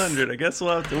episode 200? I guess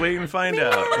we'll have to wait and find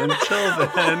out. Until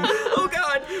then... Oh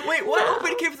god, wait, What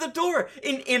opened came from the door?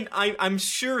 And I'm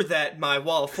sure that my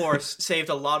wall of force saved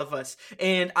a lot of us.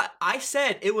 And I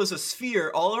said it was a sphere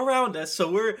all around us,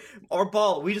 so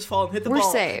we just fall and hit the ball.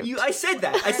 We're saved. I said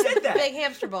that. Big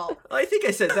hamster ball. I think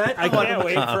I said that. I can't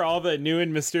wait for all the new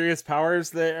and mysterious powers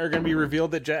that are going to be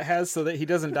revealed that Jet has so that he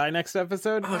doesn't die next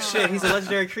episode. Oh shit, he's a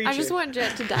legendary creature. I just want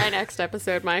Jet to die next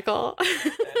episode, Michael.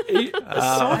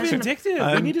 So vindictive.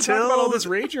 We need to talk about all this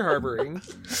rage you're harboring.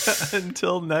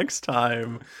 Until next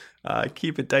time,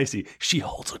 keep it dicey. She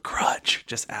holds a grudge.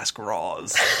 Just ask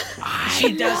Roz.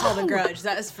 She does hold a grudge,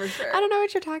 that is for sure. I don't know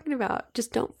what you're talking about.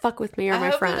 Just don't fuck with me or I my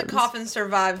hope friends. that the coffin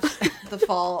survives the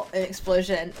fall and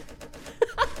explosion.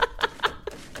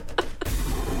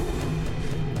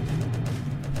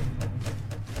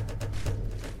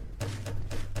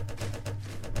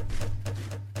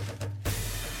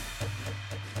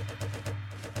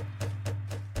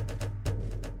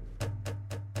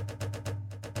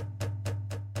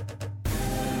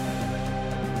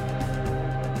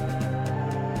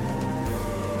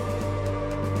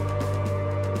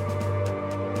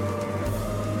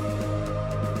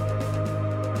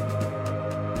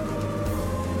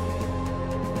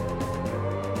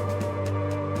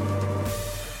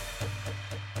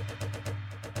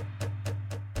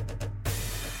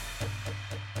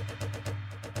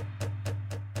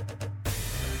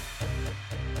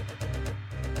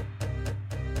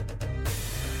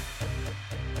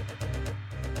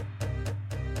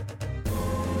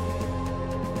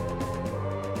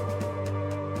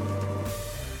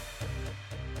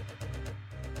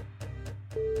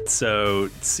 So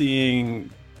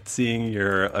seeing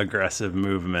your aggressive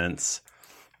movements,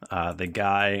 the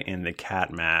guy in the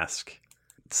cat mask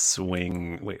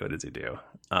swing. Wait, what does he do?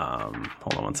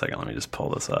 Hold on one second. Let me just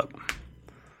pull this up.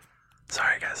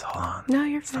 Sorry, guys. Hold on. No,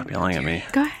 you're Stop fine. yelling at me.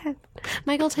 Go ahead.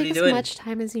 Michael, take as doing? much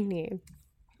time as you need.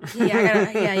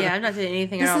 Yeah, I'm not doing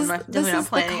anything at all. I'm This definitely not is the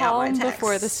planning out my calm text.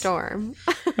 before the storm.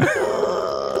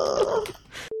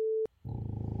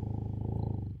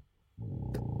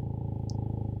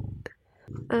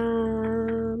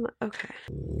 Okay.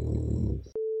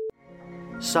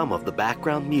 Some of the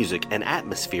background music and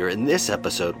atmosphere in this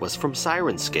episode was from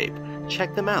Sirenscape.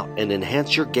 Check them out and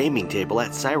enhance your gaming table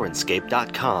at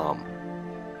Sirenscape.com.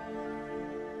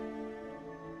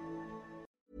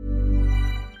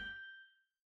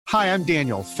 Hi, I'm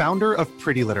Daniel, founder of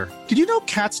Pretty Litter. Did you know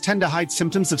cats tend to hide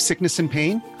symptoms of sickness and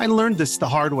pain? I learned this the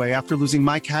hard way after losing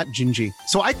my cat, Gingy.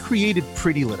 So I created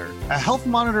Pretty Litter, a health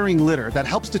monitoring litter that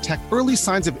helps detect early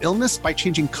signs of illness by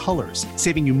changing colors,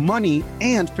 saving you money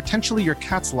and potentially your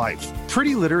cat's life.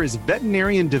 Pretty Litter is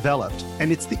veterinarian developed,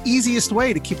 and it's the easiest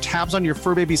way to keep tabs on your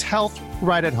fur baby's health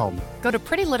right at home. Go to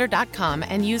prettylitter.com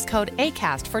and use code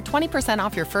ACAST for 20%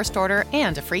 off your first order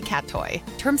and a free cat toy.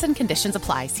 Terms and conditions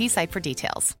apply. See site for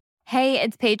details. Hey,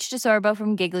 it's Paige DeSorbo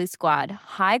from Giggly Squad.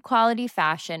 High quality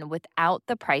fashion without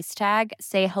the price tag.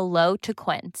 Say hello to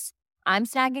Quince. I'm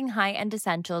snagging high-end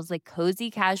essentials like cozy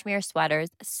cashmere sweaters,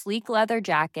 sleek leather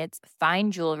jackets,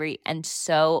 fine jewelry, and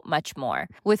so much more.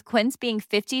 With Quince being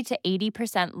 50 to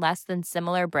 80% less than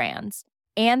similar brands.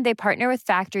 And they partner with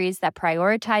factories that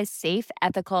prioritize safe,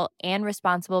 ethical, and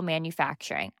responsible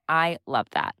manufacturing. I love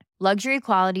that. Luxury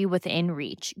quality within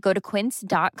reach. Go to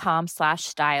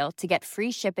quince.com/style to get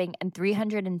free shipping and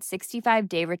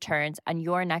 365-day returns on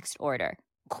your next order.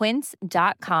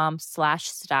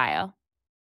 Quince.com/style.